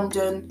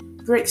 London,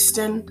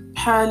 Brixton,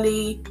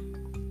 Purley,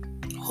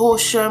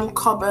 Horsham,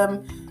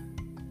 Cobham.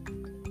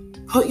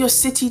 Put your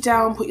city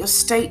down, put your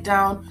state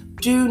down.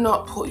 Do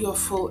not put your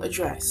full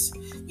address.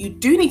 You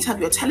do need to have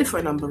your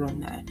telephone number on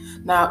there.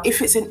 Now,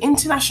 if it's an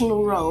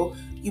international role,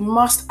 you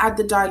must add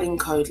the dialing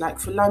code. Like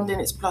for London,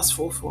 it's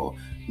 +44.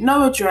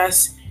 No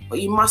address,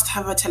 but you must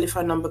have a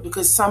telephone number,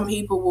 because some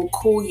people will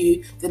call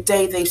you the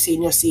day they've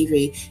seen your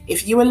CV.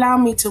 If you allow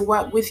me to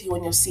work with you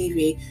on your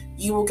CV,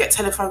 you will get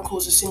telephone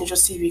calls as soon as your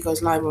CV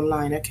goes live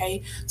online,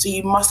 okay? So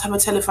you must have a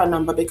telephone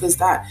number, because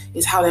that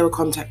is how they will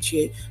contact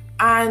you,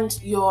 and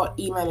your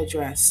email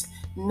address.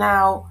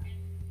 Now,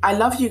 I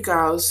love you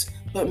girls,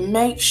 but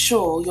make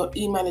sure your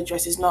email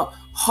address is not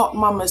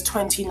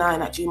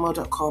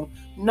hotmamas29@gmail.com.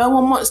 No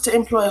one wants to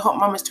employ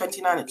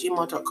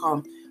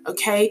hotmamas29@gmail.com.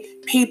 Okay,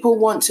 people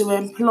want to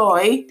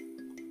employ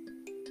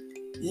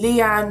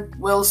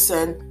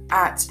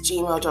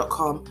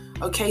leannewilson@gmail.com.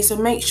 Okay, so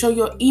make sure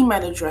your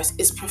email address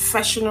is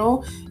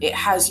professional. It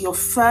has your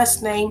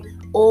first name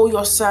or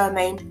your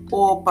surname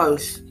or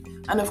both.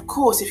 And of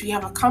course, if you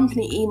have a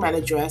company email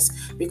address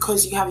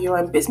because you have your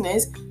own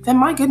business, then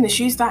my goodness,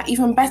 use that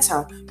even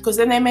better, because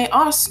then they may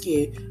ask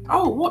you,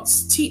 oh,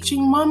 what's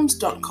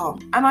teachingmums.com?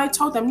 And I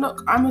told them,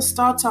 look, I'm a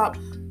startup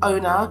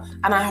owner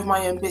and I have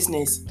my own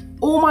business.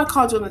 All my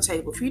cards on the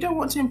table. If you don't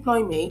want to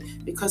employ me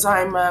because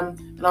I'm an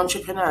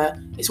entrepreneur,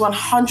 it's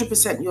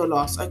 100% your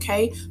loss,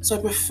 okay? So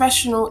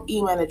professional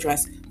email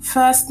address,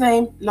 first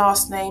name,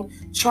 last name.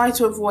 Try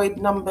to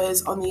avoid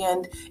numbers on the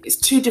end. It's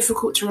too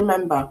difficult to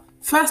remember.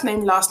 First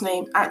name, last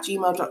name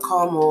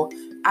 @gmail.com or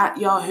at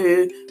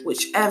Yahoo,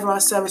 whichever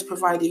service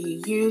provider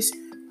you use,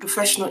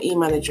 professional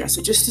email address.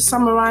 So just to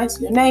summarize,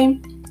 your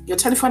name, your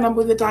telephone number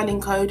with the dialing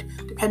code,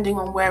 depending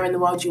on where in the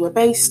world you are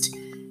based.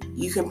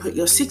 You can put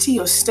your city,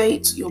 your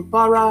state, your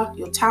borough,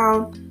 your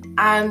town,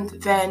 and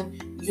then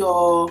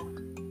your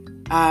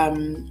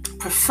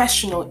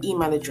professional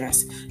email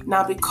address.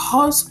 Now,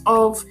 because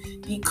of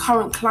the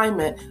current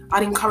climate,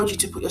 I'd encourage you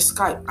to put your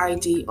Skype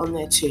ID on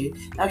there too.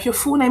 Now, if your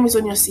full name is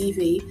on your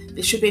CV,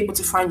 they should be able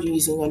to find you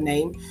using your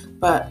name,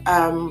 but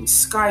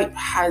Skype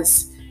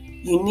has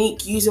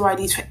unique user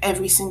IDs for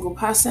every single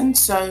person,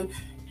 so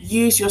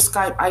use your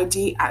Skype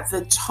ID at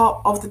the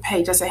top of the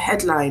page as a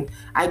headline.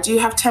 I do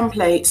have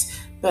templates,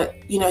 but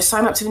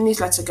sign up to the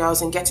newsletter,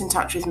 girls, and get in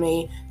touch with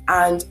me,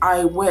 and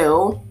I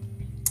will,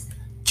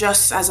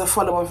 just as a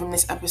follow-on from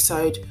this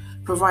episode,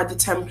 provide the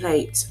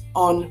template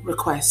on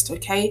request,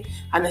 okay?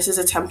 And this is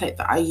a template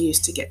that I use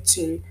to get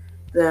to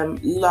the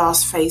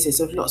last phases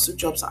of lots of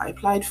jobs that I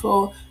applied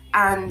for,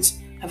 and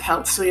have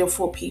helped 3 or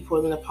 4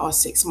 people in the past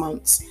 6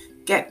 months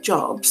get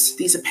jobs.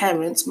 These are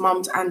parents,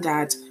 mums and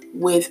dads,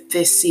 with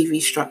this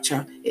CV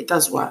structure. It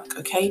does work,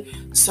 okay?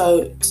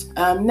 So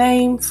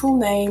name, full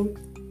name,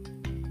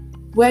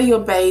 where you're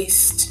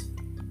based,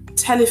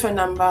 telephone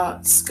number,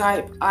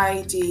 Skype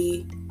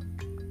ID,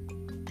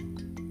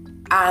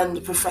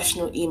 and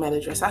professional email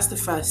address. That's the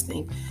first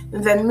thing.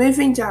 And then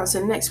moving down to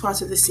the next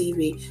part of the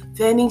CV,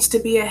 there needs to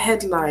be a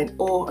headline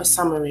or a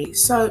summary.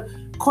 So,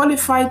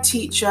 qualified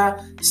teacher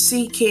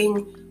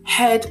seeking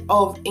head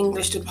of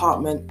English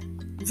department.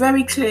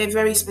 Very clear,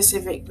 very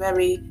specific,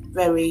 very,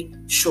 very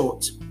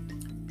short.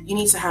 You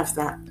need to have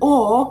that.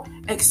 Or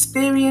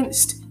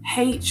experienced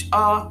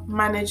HR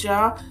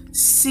manager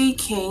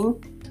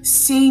seeking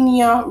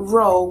senior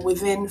role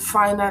within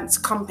finance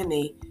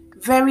company.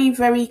 Very,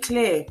 very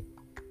clear.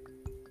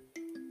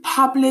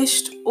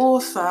 Published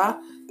author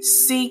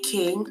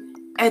seeking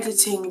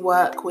editing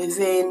work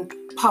within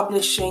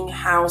publishing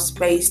house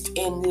based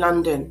in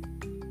London.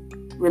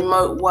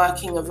 Remote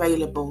working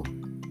available.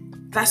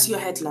 That's your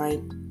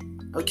headline.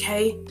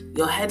 Okay?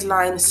 Your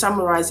headline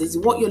summarizes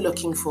what you're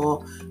looking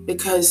for,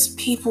 because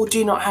people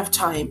do not have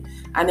time.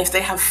 And if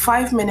they have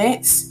 5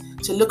 minutes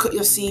to look at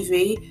your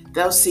CV,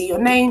 they'll see your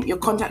name, your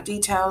contact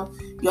detail,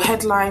 your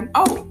headline.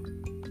 Oh,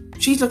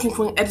 she's looking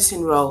for an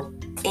editing role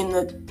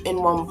in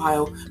one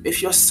pile. But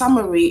if your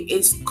summary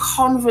is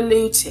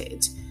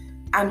convoluted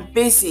and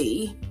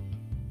busy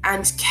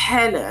and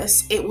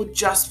careless, it will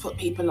just put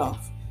people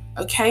off.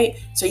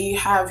 Okay, so you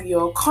have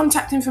your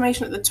contact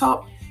information at the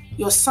top,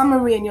 your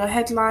summary and your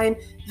headline.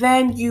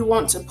 Then you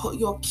want to put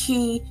your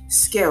key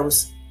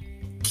skills.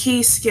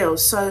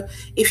 So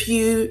if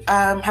you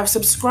have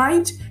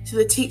subscribed to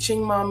the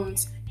Teaching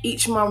Mums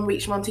Each Mum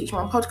Reach Mum Teach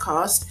Mum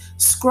podcast,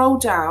 scroll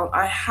down.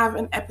 I have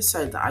an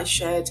episode that I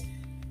shared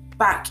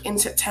back in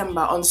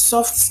September on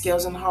soft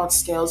skills and hard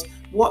skills,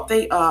 what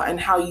they are and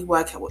how you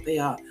work out what they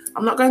are.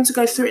 I'm not going to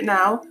go through it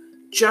now.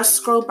 Just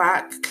scroll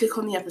back, click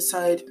on the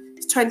episode.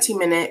 It's 20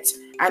 minutes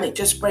and it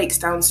just breaks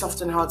down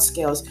soft and hard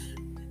skills.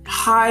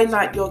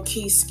 Highlight your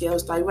key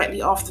skills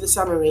directly after the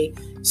summary.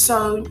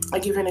 So I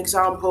give you an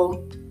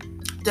example.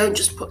 Don't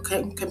just put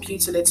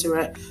computer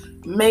literate.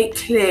 Make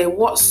clear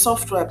what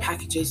software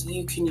packages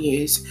you can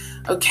use.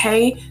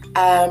 Okay,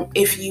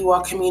 if you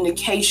are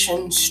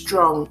communication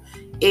strong,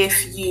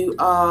 if you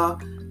are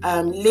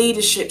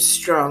leadership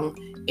strong,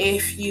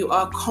 if you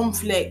are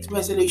conflict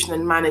resolution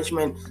and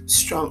management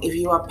strong, if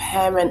you are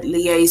parent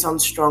liaison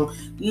strong,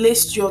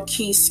 list your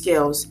key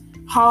skills,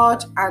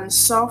 hard and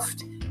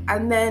soft,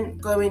 and then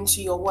go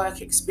into your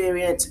work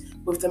experience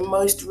with the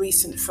most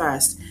recent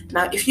first.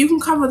 Now, if you can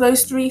cover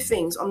those three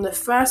things on the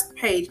first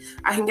page,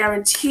 I can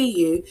guarantee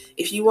you,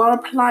 if you are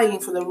applying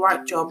for the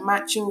right job,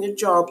 matching your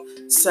job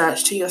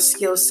search to your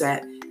skill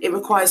set, it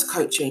requires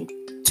coaching.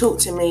 Talk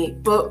to me,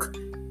 book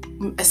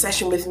a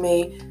session with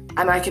me,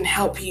 and I can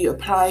help you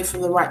apply for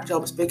the right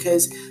jobs,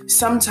 because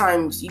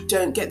sometimes you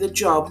don't get the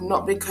job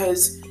not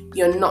because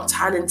you're not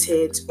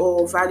talented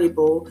or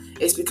valuable,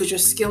 it's because your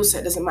skill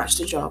set doesn't match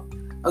the job.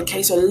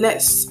 Okay, so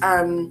let's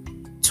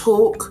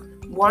talk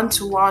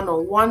 1-to-1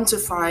 or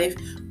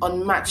 1-to-5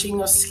 on matching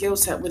your skill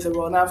set with a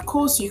role. Now, of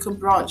course, you can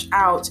branch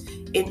out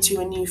into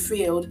a new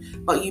field,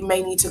 but you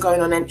may need to go in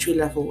on entry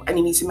level, and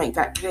you need to make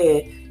that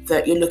clear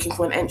that you're looking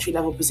for an entry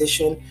level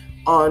position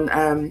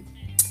on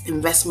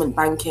investment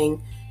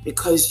banking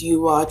because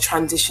you are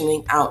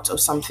transitioning out of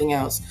something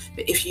else.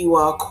 But if you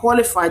are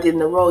qualified in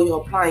the role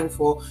you're applying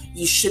for,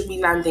 you should be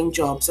landing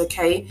jobs,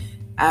 okay?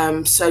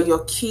 So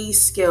your key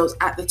skills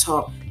at the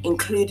top,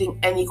 including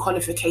any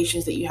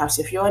qualifications that you have.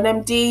 So if you're an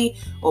MD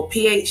or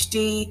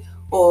PhD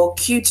or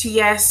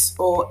QTS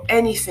or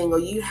anything, or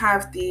you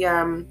have the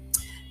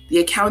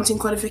accounting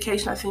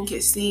qualification, I think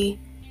it's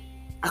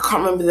I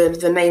can't remember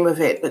the name of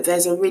it, but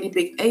there's a really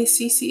big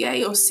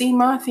ACCA or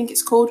CIMA, I think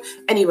it's called.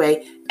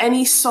 Anyway,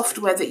 any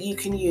software that you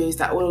can use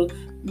that will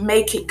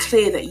make it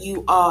clear that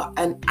you are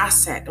an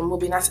asset and will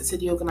be an asset to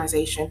the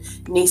organization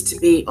needs to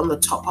be on the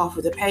top half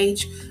of the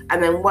page.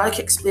 And then work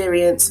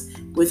experience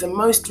with the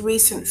most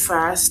recent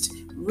first,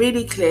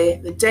 really clear,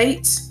 the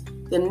date,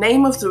 the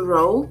name of the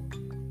role,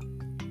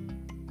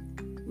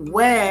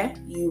 where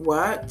you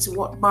worked,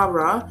 what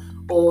borough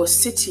or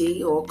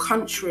city or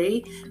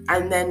country,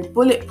 and then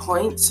bullet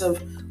points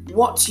of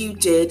what you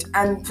did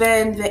and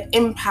then the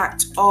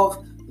impact of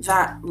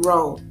that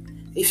role.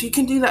 If you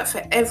can do that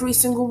for every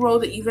single role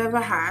that you've ever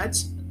had,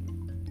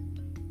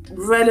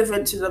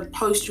 relevant to the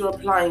post you're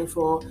applying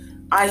for,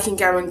 I can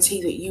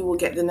guarantee that you will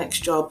get the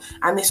next job.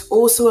 And this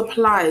also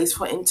applies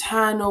for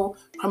internal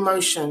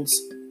promotions.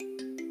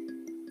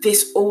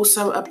 This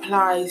also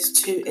applies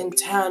to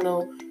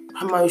internal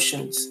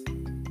promotions.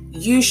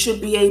 You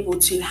should be able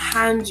to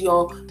hand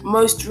your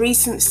most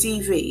recent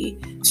CV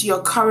to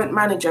your current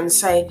manager and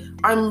say,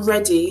 I'm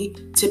ready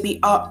to be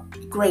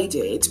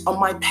upgraded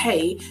on my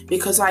pay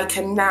because I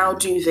can now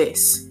do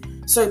this.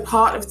 So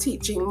part of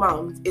teaching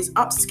mums is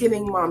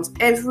upskilling mums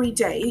every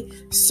day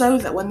so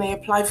that when they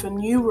apply for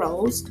new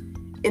roles,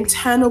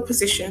 internal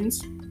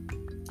positions,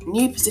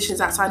 new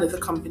positions outside of the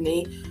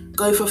company,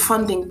 go for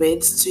funding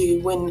bids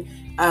to win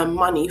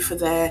money for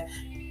their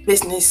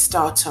business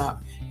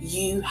startup,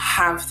 you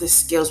have the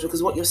skills.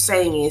 Because what you're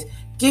saying is,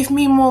 give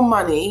me more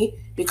money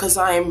because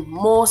I am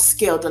more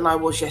skilled than I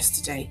was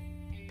yesterday.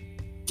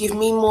 Give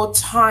me more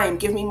time,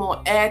 give me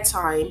more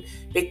airtime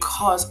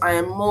because I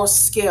am more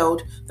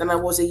skilled than I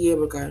was a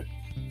year ago.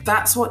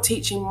 That's what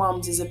teaching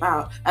mums is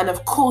about. And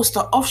of course,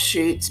 the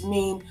offshoots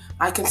mean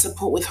I can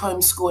support with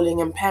homeschooling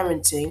and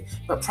parenting.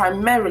 But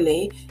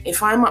primarily,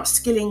 if I'm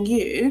upskilling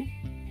you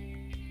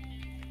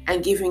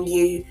and giving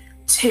you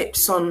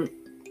tips on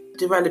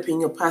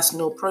developing your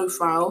personal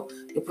profile,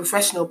 your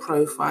professional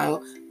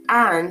profile,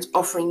 and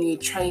offering you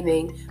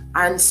training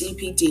and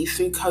CPD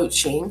through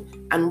coaching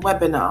and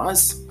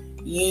webinars,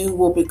 you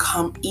will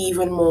become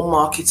even more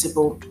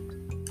marketable.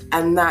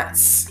 And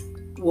that's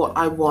what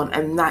I want.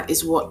 And that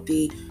is what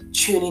the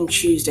Tuning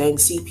Tuesday and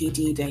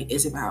CPD Day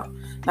is about.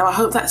 Now, I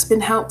hope that's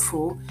been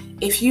helpful.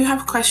 If you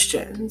have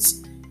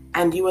questions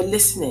and you are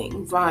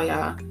listening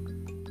via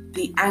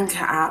the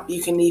Anchor app,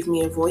 you can leave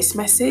me a voice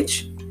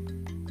message.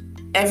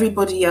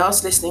 Everybody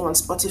else listening on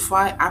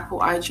Spotify, Apple,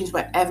 iTunes,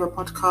 wherever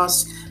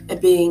podcasts are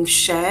being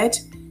shared,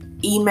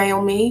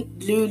 email me,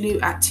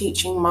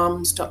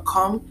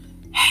 lulu@teachingmums.com.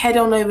 Head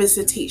on over to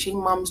the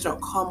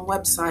teachingmums.com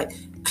website.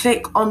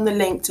 Click on the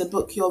link to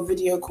book your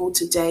video call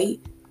today,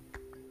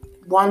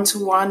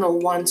 1-to-1 or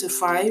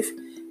 1-to-5,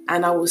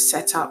 and I will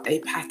set up a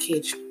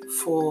package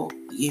for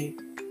you.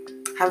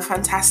 Have a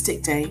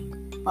fantastic day.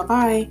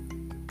 Bye-bye.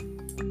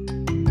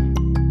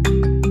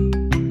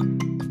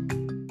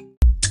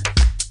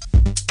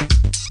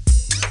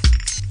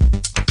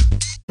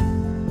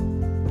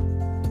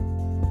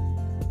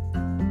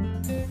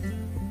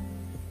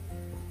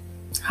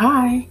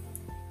 Hi.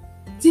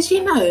 Did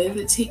you know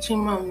that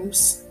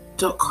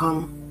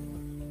teachingmums.com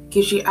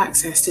gives you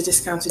access to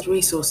discounted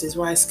resources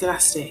via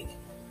Scholastic?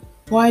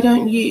 Why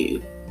don't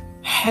you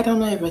head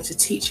on over to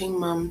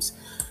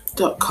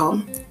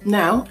teachingmums.com?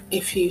 Now,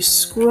 if you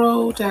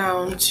scroll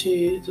down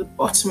to the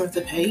bottom of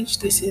the page,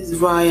 this is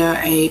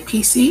via a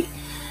PC.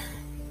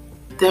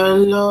 There are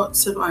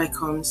lots of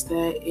icons.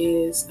 There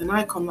is an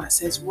icon that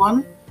says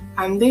One,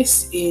 and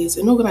this is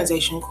an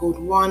organization called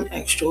One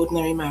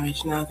Extraordinary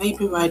Marriage. Now, they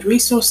provide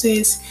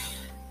resources,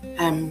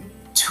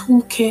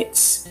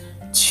 toolkits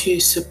to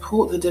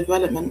support the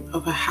development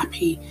of a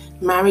happy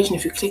marriage. And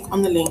if you click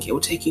on the link, it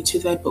will take you to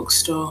their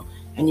bookstore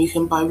and you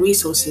can buy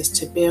resources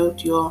to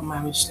build your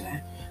marriage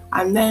there.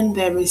 And then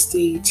there is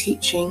the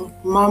Teaching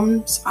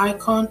Mums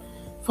icon,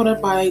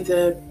 followed by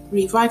the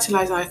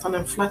Revitalize icon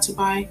and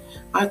Flutterby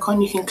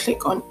icon. You can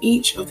click on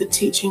each of the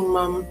Teaching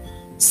Mum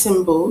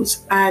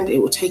symbols and it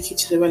will take you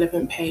to the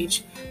relevant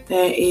page.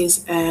 There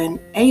is an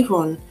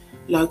Avon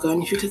logo,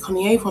 and if you click on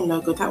the Avon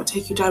logo, that will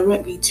take you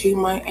directly to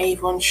my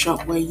Avon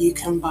shop, where you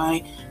can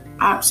buy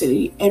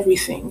absolutely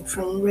everything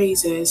from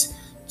razors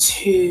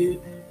to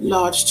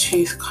large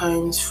tooth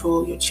combs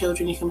for your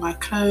children. You can buy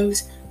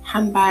clothes,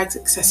 handbags,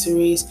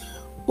 accessories,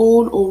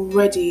 all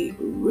already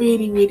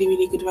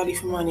really good value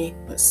for money,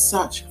 but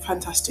such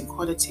fantastic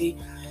quality.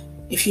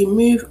 If you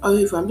move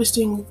over, I'm just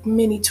doing a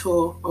mini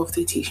tour of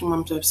the Teaching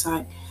Mums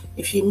website.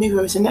 If you move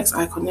over to the next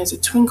icon, there's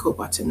a Twinkle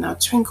button. Now,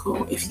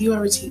 Twinkle, if you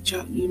are a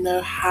teacher, you know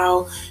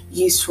how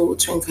useful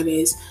Twinkle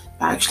is.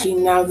 But actually,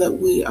 now that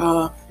we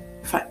are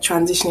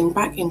transitioning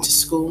back into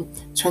school,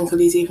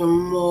 Twinkle is even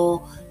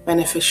more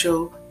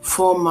beneficial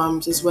for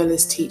mums as well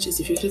as teachers.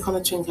 If you click on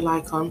the Twinkle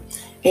icon,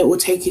 it will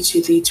take you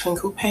to the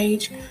Twinkle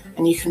page,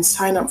 and you can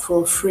sign up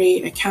for a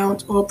free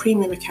account or a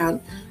premium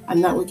account,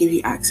 and that will give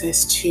you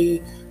access to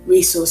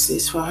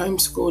resources for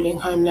homeschooling,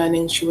 home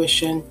learning,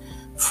 tuition,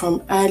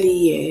 from early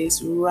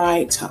years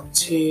right up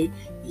to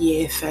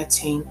year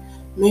 13.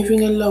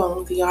 Moving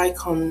along the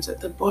icons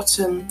at the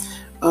bottom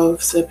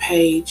of the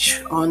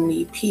page on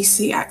the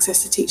PC,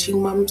 access to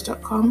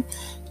teachingmums.com,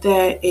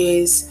 there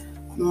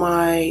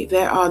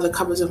are the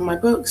covers of my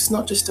books,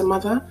 Not Just a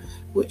Mother,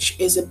 which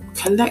is a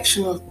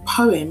collection of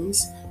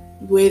poems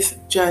with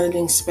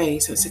journaling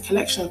space. So it's a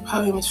collection of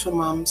poems for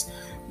mums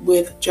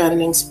with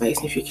journaling space.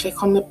 And if you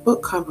click on the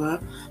book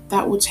cover,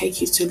 that will take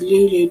you to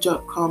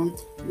lulu.com,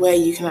 where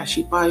you can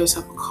actually buy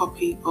yourself a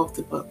copy of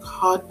the book,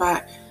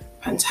 hardback,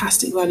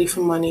 fantastic value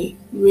for money,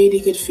 really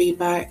good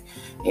feedback.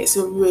 It's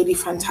a really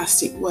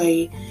fantastic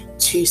way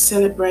to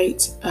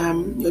celebrate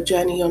your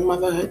journey on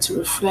motherhood, to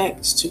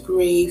reflect, to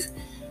grieve.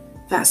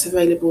 That's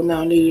available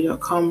now,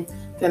 lulu.com.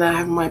 Then I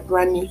have my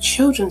brand new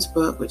children's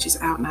book, which is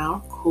out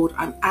now, called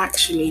I'm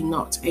Actually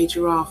Not a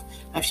Giraffe.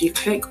 If you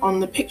click on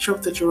the picture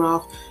of the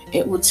giraffe,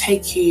 it will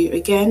take you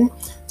again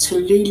to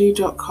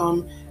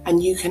lulu.com,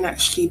 and you can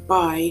actually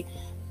buy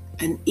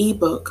an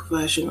ebook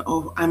version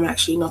of I'm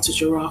Actually Not a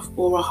Giraffe,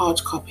 or a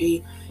hard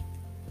copy.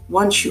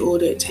 Once you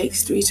order, it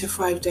takes 3 to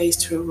 5 days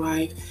to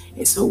arrive.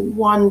 It's a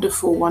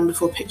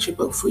wonderful picture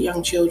book for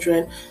young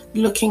children,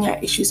 looking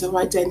at issues of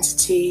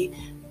identity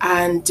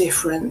and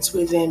difference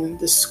within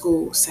the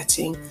school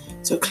setting.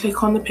 So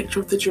click on the picture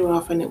of the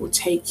giraffe and it will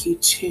take you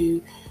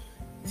to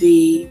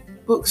the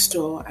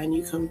bookstore, and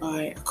you can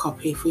buy a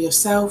copy for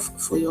yourself,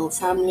 for your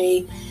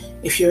family.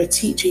 If you're a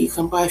teacher, you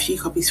can buy a few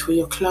copies for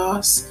your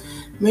class.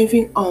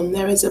 Moving on,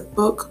 there is a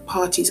book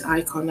parties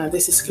icon. Now,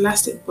 this is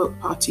Scholastic Book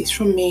Parties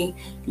from me,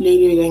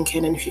 Lulu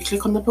Lincoln. And if you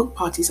click on the book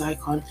parties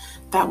icon,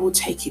 that will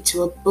take you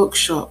to a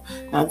bookshop.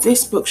 Now,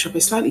 this bookshop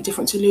is slightly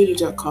different to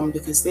lulu.com,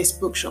 because this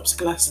bookshop,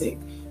 Scholastic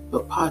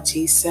Book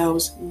Parties,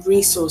 sells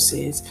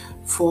resources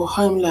for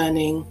home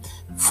learning,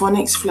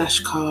 phonics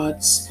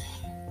flashcards,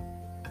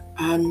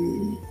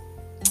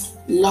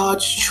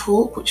 large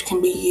chalk, which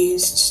can be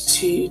used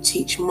to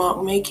teach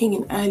mark making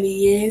in early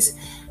years,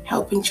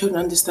 helping children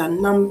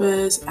understand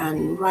numbers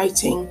and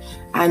writing.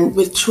 And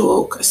with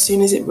chalk, as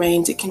soon as it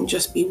rains, it can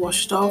just be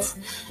washed off.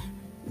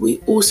 We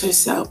also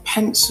sell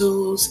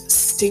pencils,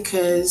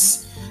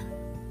 stickers,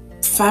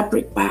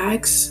 fabric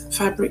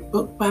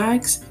book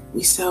bags.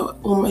 We sell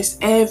almost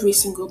every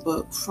single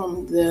book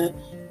from the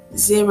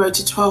 0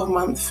 to 12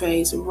 month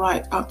phase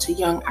right up to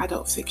young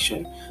adult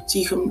fiction. So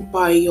you can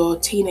buy your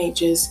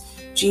teenagers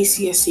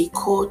GCSE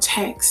core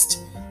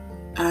text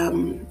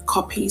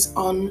copies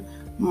on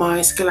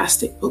my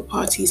Scholastic Book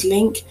Parties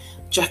link.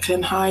 Jekyll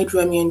and Hyde,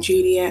 Romeo and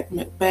Juliet,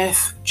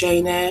 Macbeth,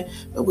 Jane Eyre.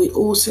 But we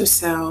also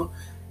sell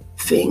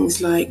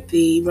things like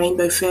the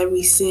Rainbow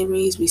Fairy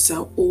series. We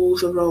sell all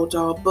the Roald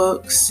Dahl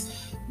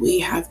books. We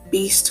have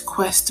Beast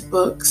Quest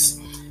books,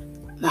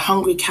 The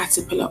Hungry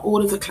Caterpillar,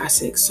 all of the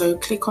classics. So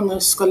click on the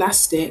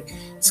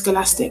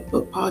Scholastic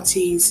Book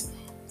Parties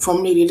from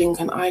Lulu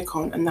Lincoln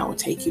Icon, and that will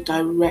take you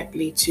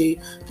directly to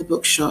the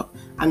bookshop.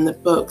 And the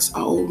books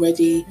are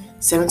already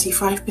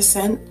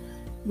 75%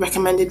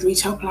 recommended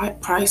retail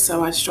price,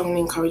 so I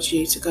strongly encourage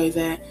you to go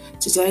there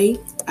today.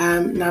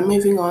 Now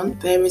moving on,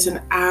 there is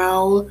an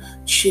OWL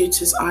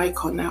Tutors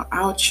Icon. Now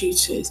OWL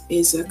Tutors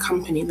is a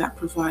company that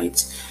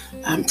provides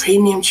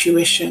premium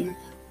tuition.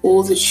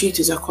 All the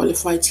tutors are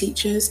qualified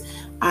teachers,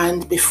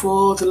 and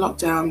before the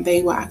lockdown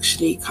they were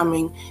actually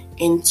coming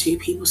into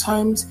people's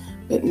homes,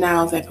 but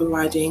now they're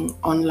providing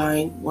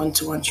online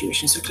one-to-one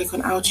tuition. So click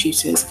on OWL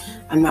Tutors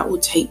and that will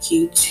take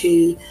you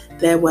to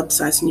their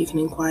website and you can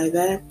inquire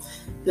there.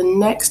 The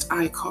next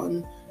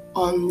icon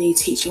on the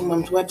Teaching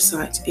Mums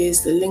website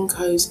is the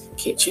Linko's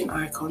Kitchen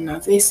icon. Now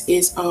this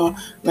is our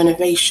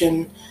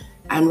renovation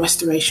and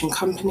restoration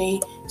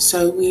company.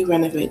 So we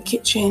renovate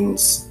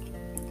kitchens,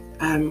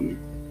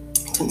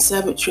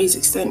 conservatories,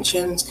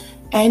 extensions,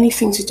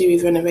 anything to do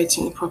with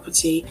renovating your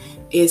property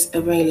is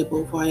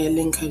available via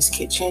Linko's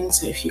Kitchen.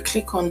 So if you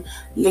click on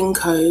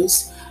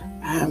Linko's,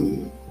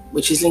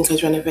 which is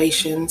Linko's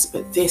Renovations,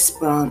 but this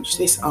branch,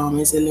 this arm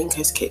is the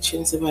Linko's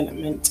Kitchens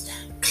development.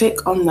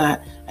 Click on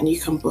that and you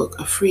can book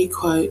a free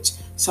quote.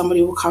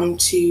 Somebody will come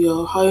to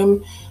your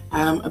home,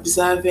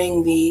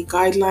 observing the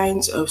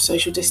guidelines of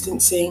social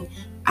distancing,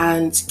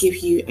 and give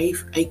you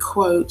a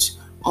quote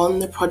on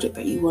the project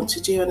that you want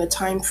to do and a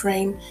time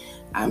frame.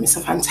 It's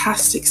a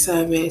fantastic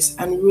service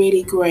and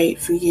really great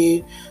for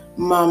you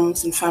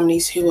mums and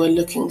families who are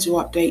looking to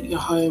update your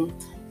home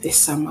this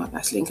summer.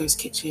 That's Linko's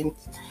Kitchen.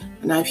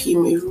 And now if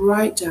you move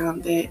right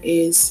down, there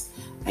is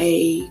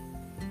a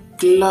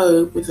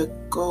globe with a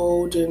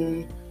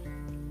golden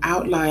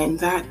outline.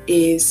 That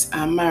is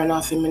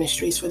Maranatha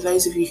Ministries. For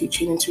those of you who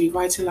tune into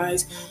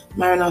Revitalize,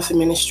 Maranatha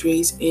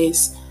Ministries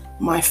is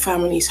my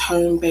family's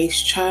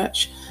home-based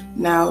church.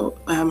 Now,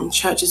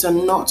 churches are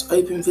not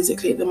open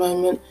physically at the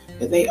moment,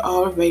 but they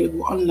are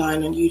available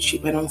online on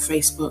YouTube and on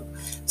Facebook.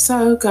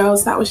 So,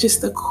 girls, that was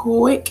just a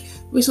quick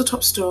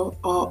whistle-top tour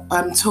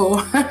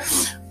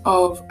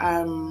of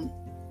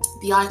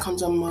the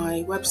icons on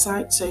my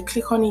website. So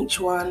click on each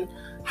one,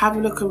 have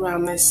a look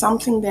around. There's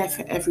something there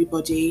for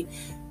everybody.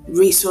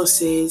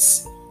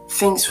 Resources,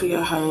 things for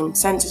your home,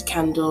 scented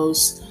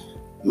candles,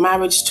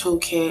 marriage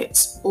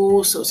toolkits,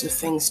 all sorts of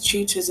things,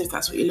 tutors if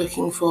that's what you're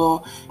looking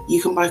for.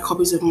 You can buy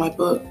copies of my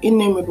book,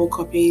 innumerable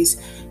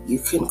copies. You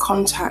can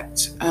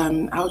contact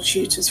our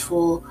tutors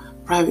for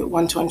private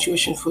one-to-one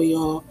tuition for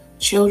your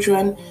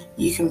children.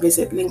 You can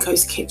visit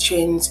Linko's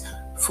Kitchens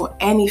for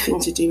anything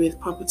to do with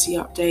property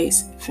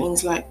updates,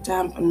 things like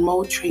damp and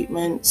mold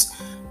treatments,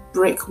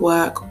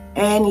 brickwork,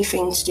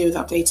 anything to do with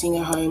updating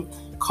your home.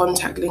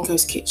 Contact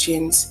Linko's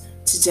Kitchens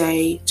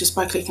today just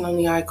by clicking on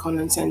the icon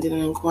and sending an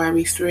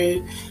inquiry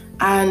through.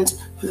 And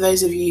for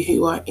those of you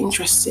who are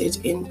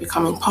interested in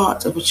becoming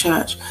part of a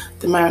church,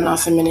 the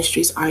Maranatha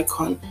Ministries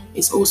icon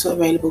is also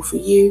available for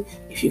you.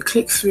 If you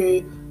click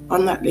through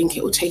on that link,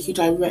 it will take you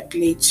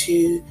directly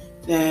to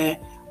their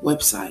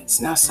websites.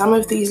 Now, some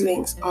of these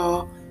links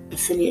are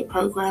affiliate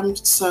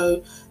programs,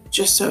 so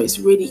just so it's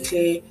really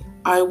clear,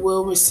 I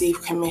will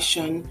receive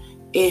commission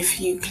if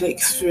you click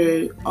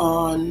through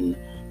on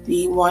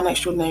the One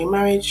Extraordinary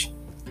Marriage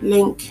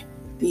link,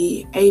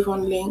 the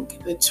Avon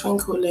link, the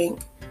Twinkle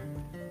link,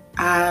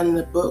 and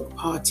the Book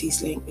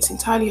Parties link. It's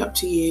entirely up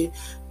to you,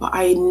 but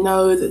I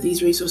know that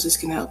these resources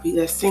can help you.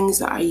 They're things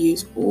that I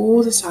use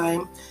all the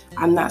time,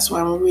 and that's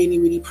why I'm really,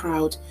 really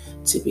proud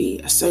to be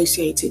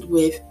associated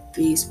with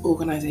these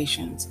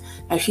organizations.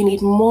 Now, if you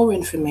need more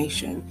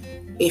information,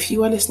 if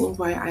you are listening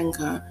via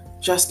Anchor,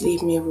 just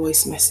leave me a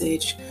voice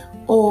message,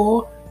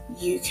 or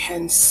you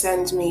can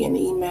send me an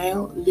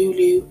email,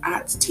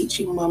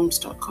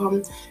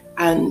 lulu@teachingmums.com,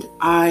 and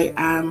I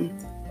am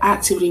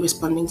actively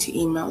responding to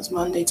emails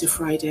Monday to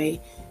Friday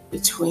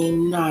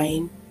between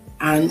 9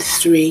 and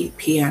 3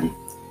 p.m.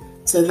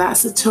 So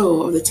that's a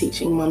tour of the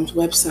Teaching Mums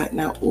website.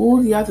 Now,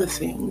 all the other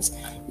things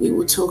we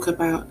will talk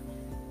about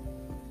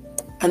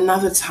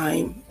another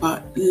time,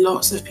 but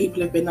lots of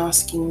people have been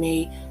asking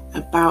me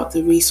about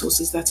the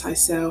resources that I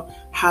sell.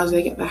 How do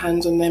they get their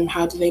hands on them?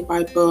 How do they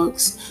buy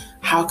books?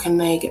 How can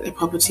they get their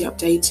property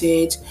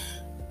updated?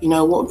 You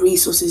know, what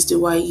resources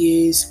do I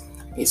use?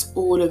 It's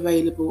all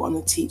available on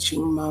the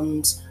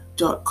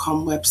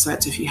teachingmums.com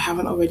website. So if you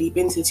haven't already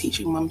been to the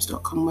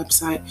teachingmums.com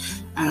website,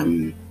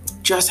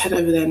 just head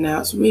over there now.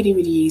 It's really,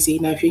 really easy.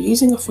 Now, if you're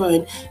using a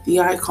phone, the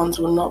icons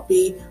will not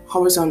be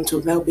horizontal.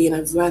 They'll be in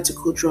a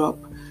vertical drop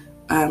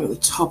at the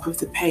top of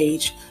the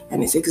page,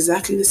 and it's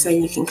exactly the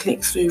same. You can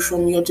click through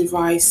from your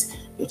device,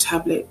 your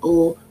tablet,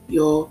 or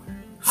your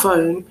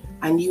phone,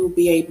 and you will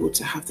be able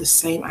to have the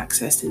same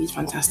access to these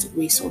fantastic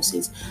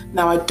resources.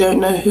 Now, I don't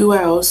know who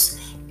else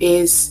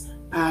is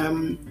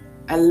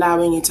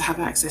allowing you to have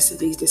access to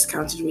these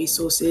discounted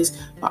resources,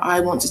 but I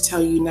want to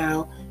tell you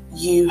now,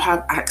 you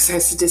have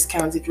access to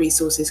discounted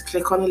resources.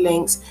 Click on the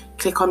links,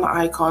 click on the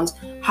icons,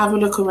 have a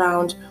look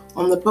around.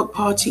 On the Book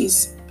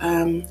Parties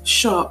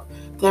shop,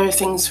 there are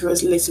things for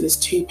as little as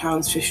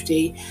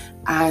 £2.50,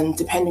 and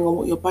depending on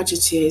what your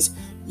budget is,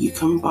 you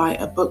can buy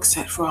a book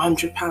set for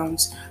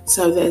 £100.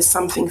 So there's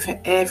something for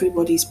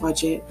everybody's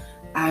budget.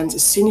 And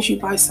as soon as you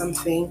buy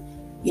something,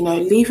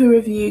 leave a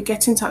review,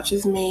 get in touch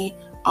with me,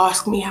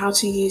 ask me how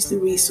to use the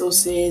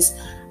resources,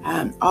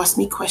 ask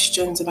me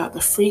questions about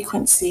the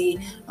frequency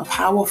of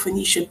how often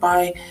you should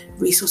buy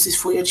resources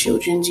for your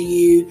children. Do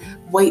you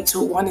wait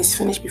till one is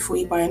finished before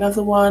you buy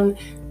another one?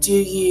 Do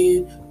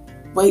you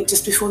wait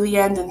just before the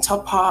end and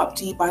top up?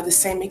 Do you buy the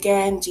same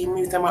again? Do you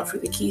move them up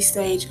through the key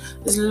stage?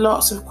 There's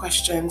lots of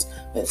questions,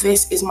 but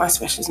this is my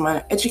specialism.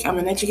 I'm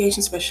an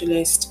education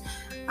specialist.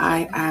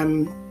 I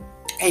am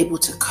able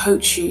to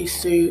coach you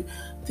through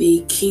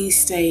the key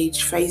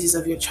stage phases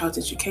of your child's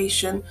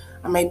education.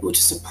 I'm able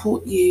to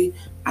support you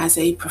as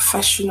a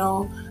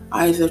professional,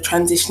 either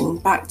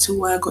transitioning back to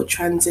work or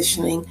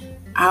transitioning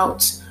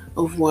out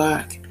of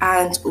work,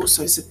 and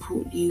also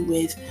support you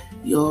with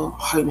your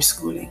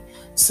homeschooling.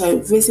 So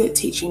visit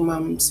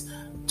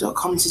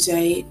teachingmums.com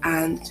today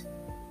and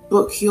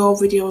book your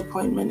video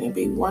appointment. It'll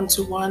be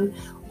 1-to-1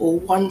 or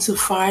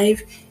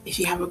 1-to-5 if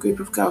you have a group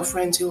of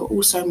girlfriends who are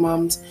also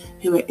mums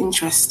who are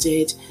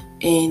interested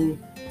in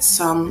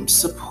some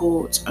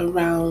support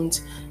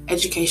around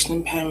education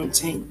and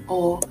parenting,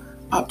 or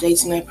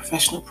updating their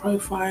professional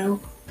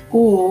profile,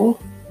 or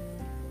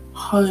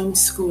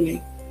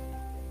homeschooling.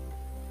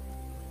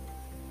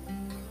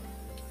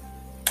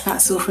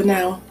 That's all for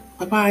now.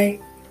 Bye-bye.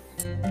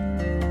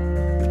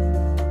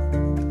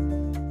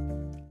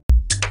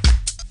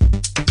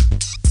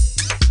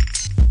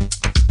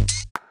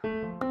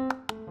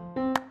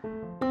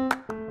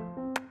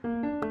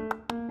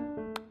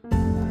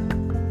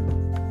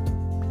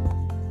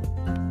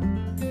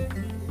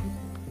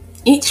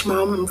 Each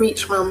Mum,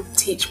 Reach Mum,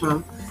 Teach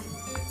Mum.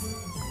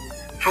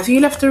 Have you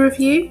left a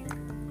review?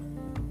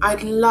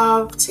 I'd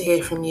love to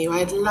hear from you.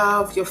 I'd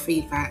love your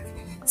feedback.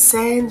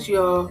 Send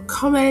your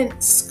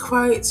comments,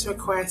 quotes,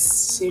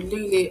 requests to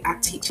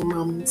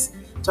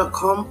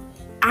lulu@teachingmums.com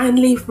and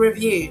leave a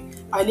review.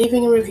 By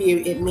leaving a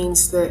review, it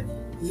means that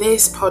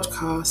this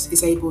podcast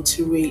is able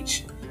to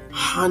reach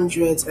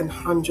hundreds and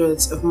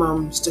hundreds of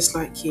mums just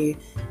like you.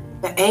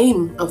 The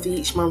aim of the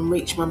Each Mum,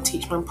 Reach Mum,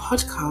 Teach Mum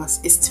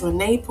podcast is to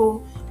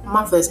enable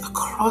mothers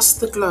across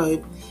the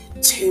globe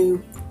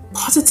to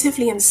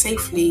positively and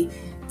safely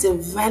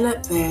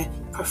develop their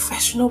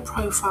professional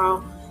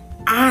profile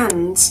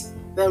and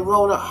their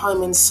role at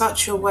home in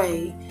such a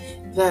way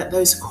that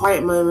those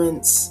quiet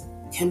moments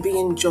can be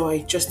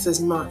enjoyed just as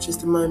much as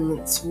the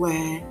moments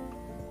where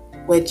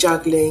we're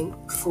juggling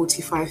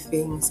 45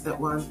 things at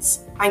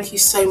once. Thank you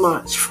so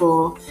much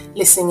for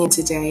listening in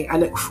today. I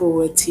look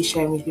forward to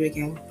sharing with you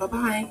again.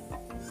 Bye-bye.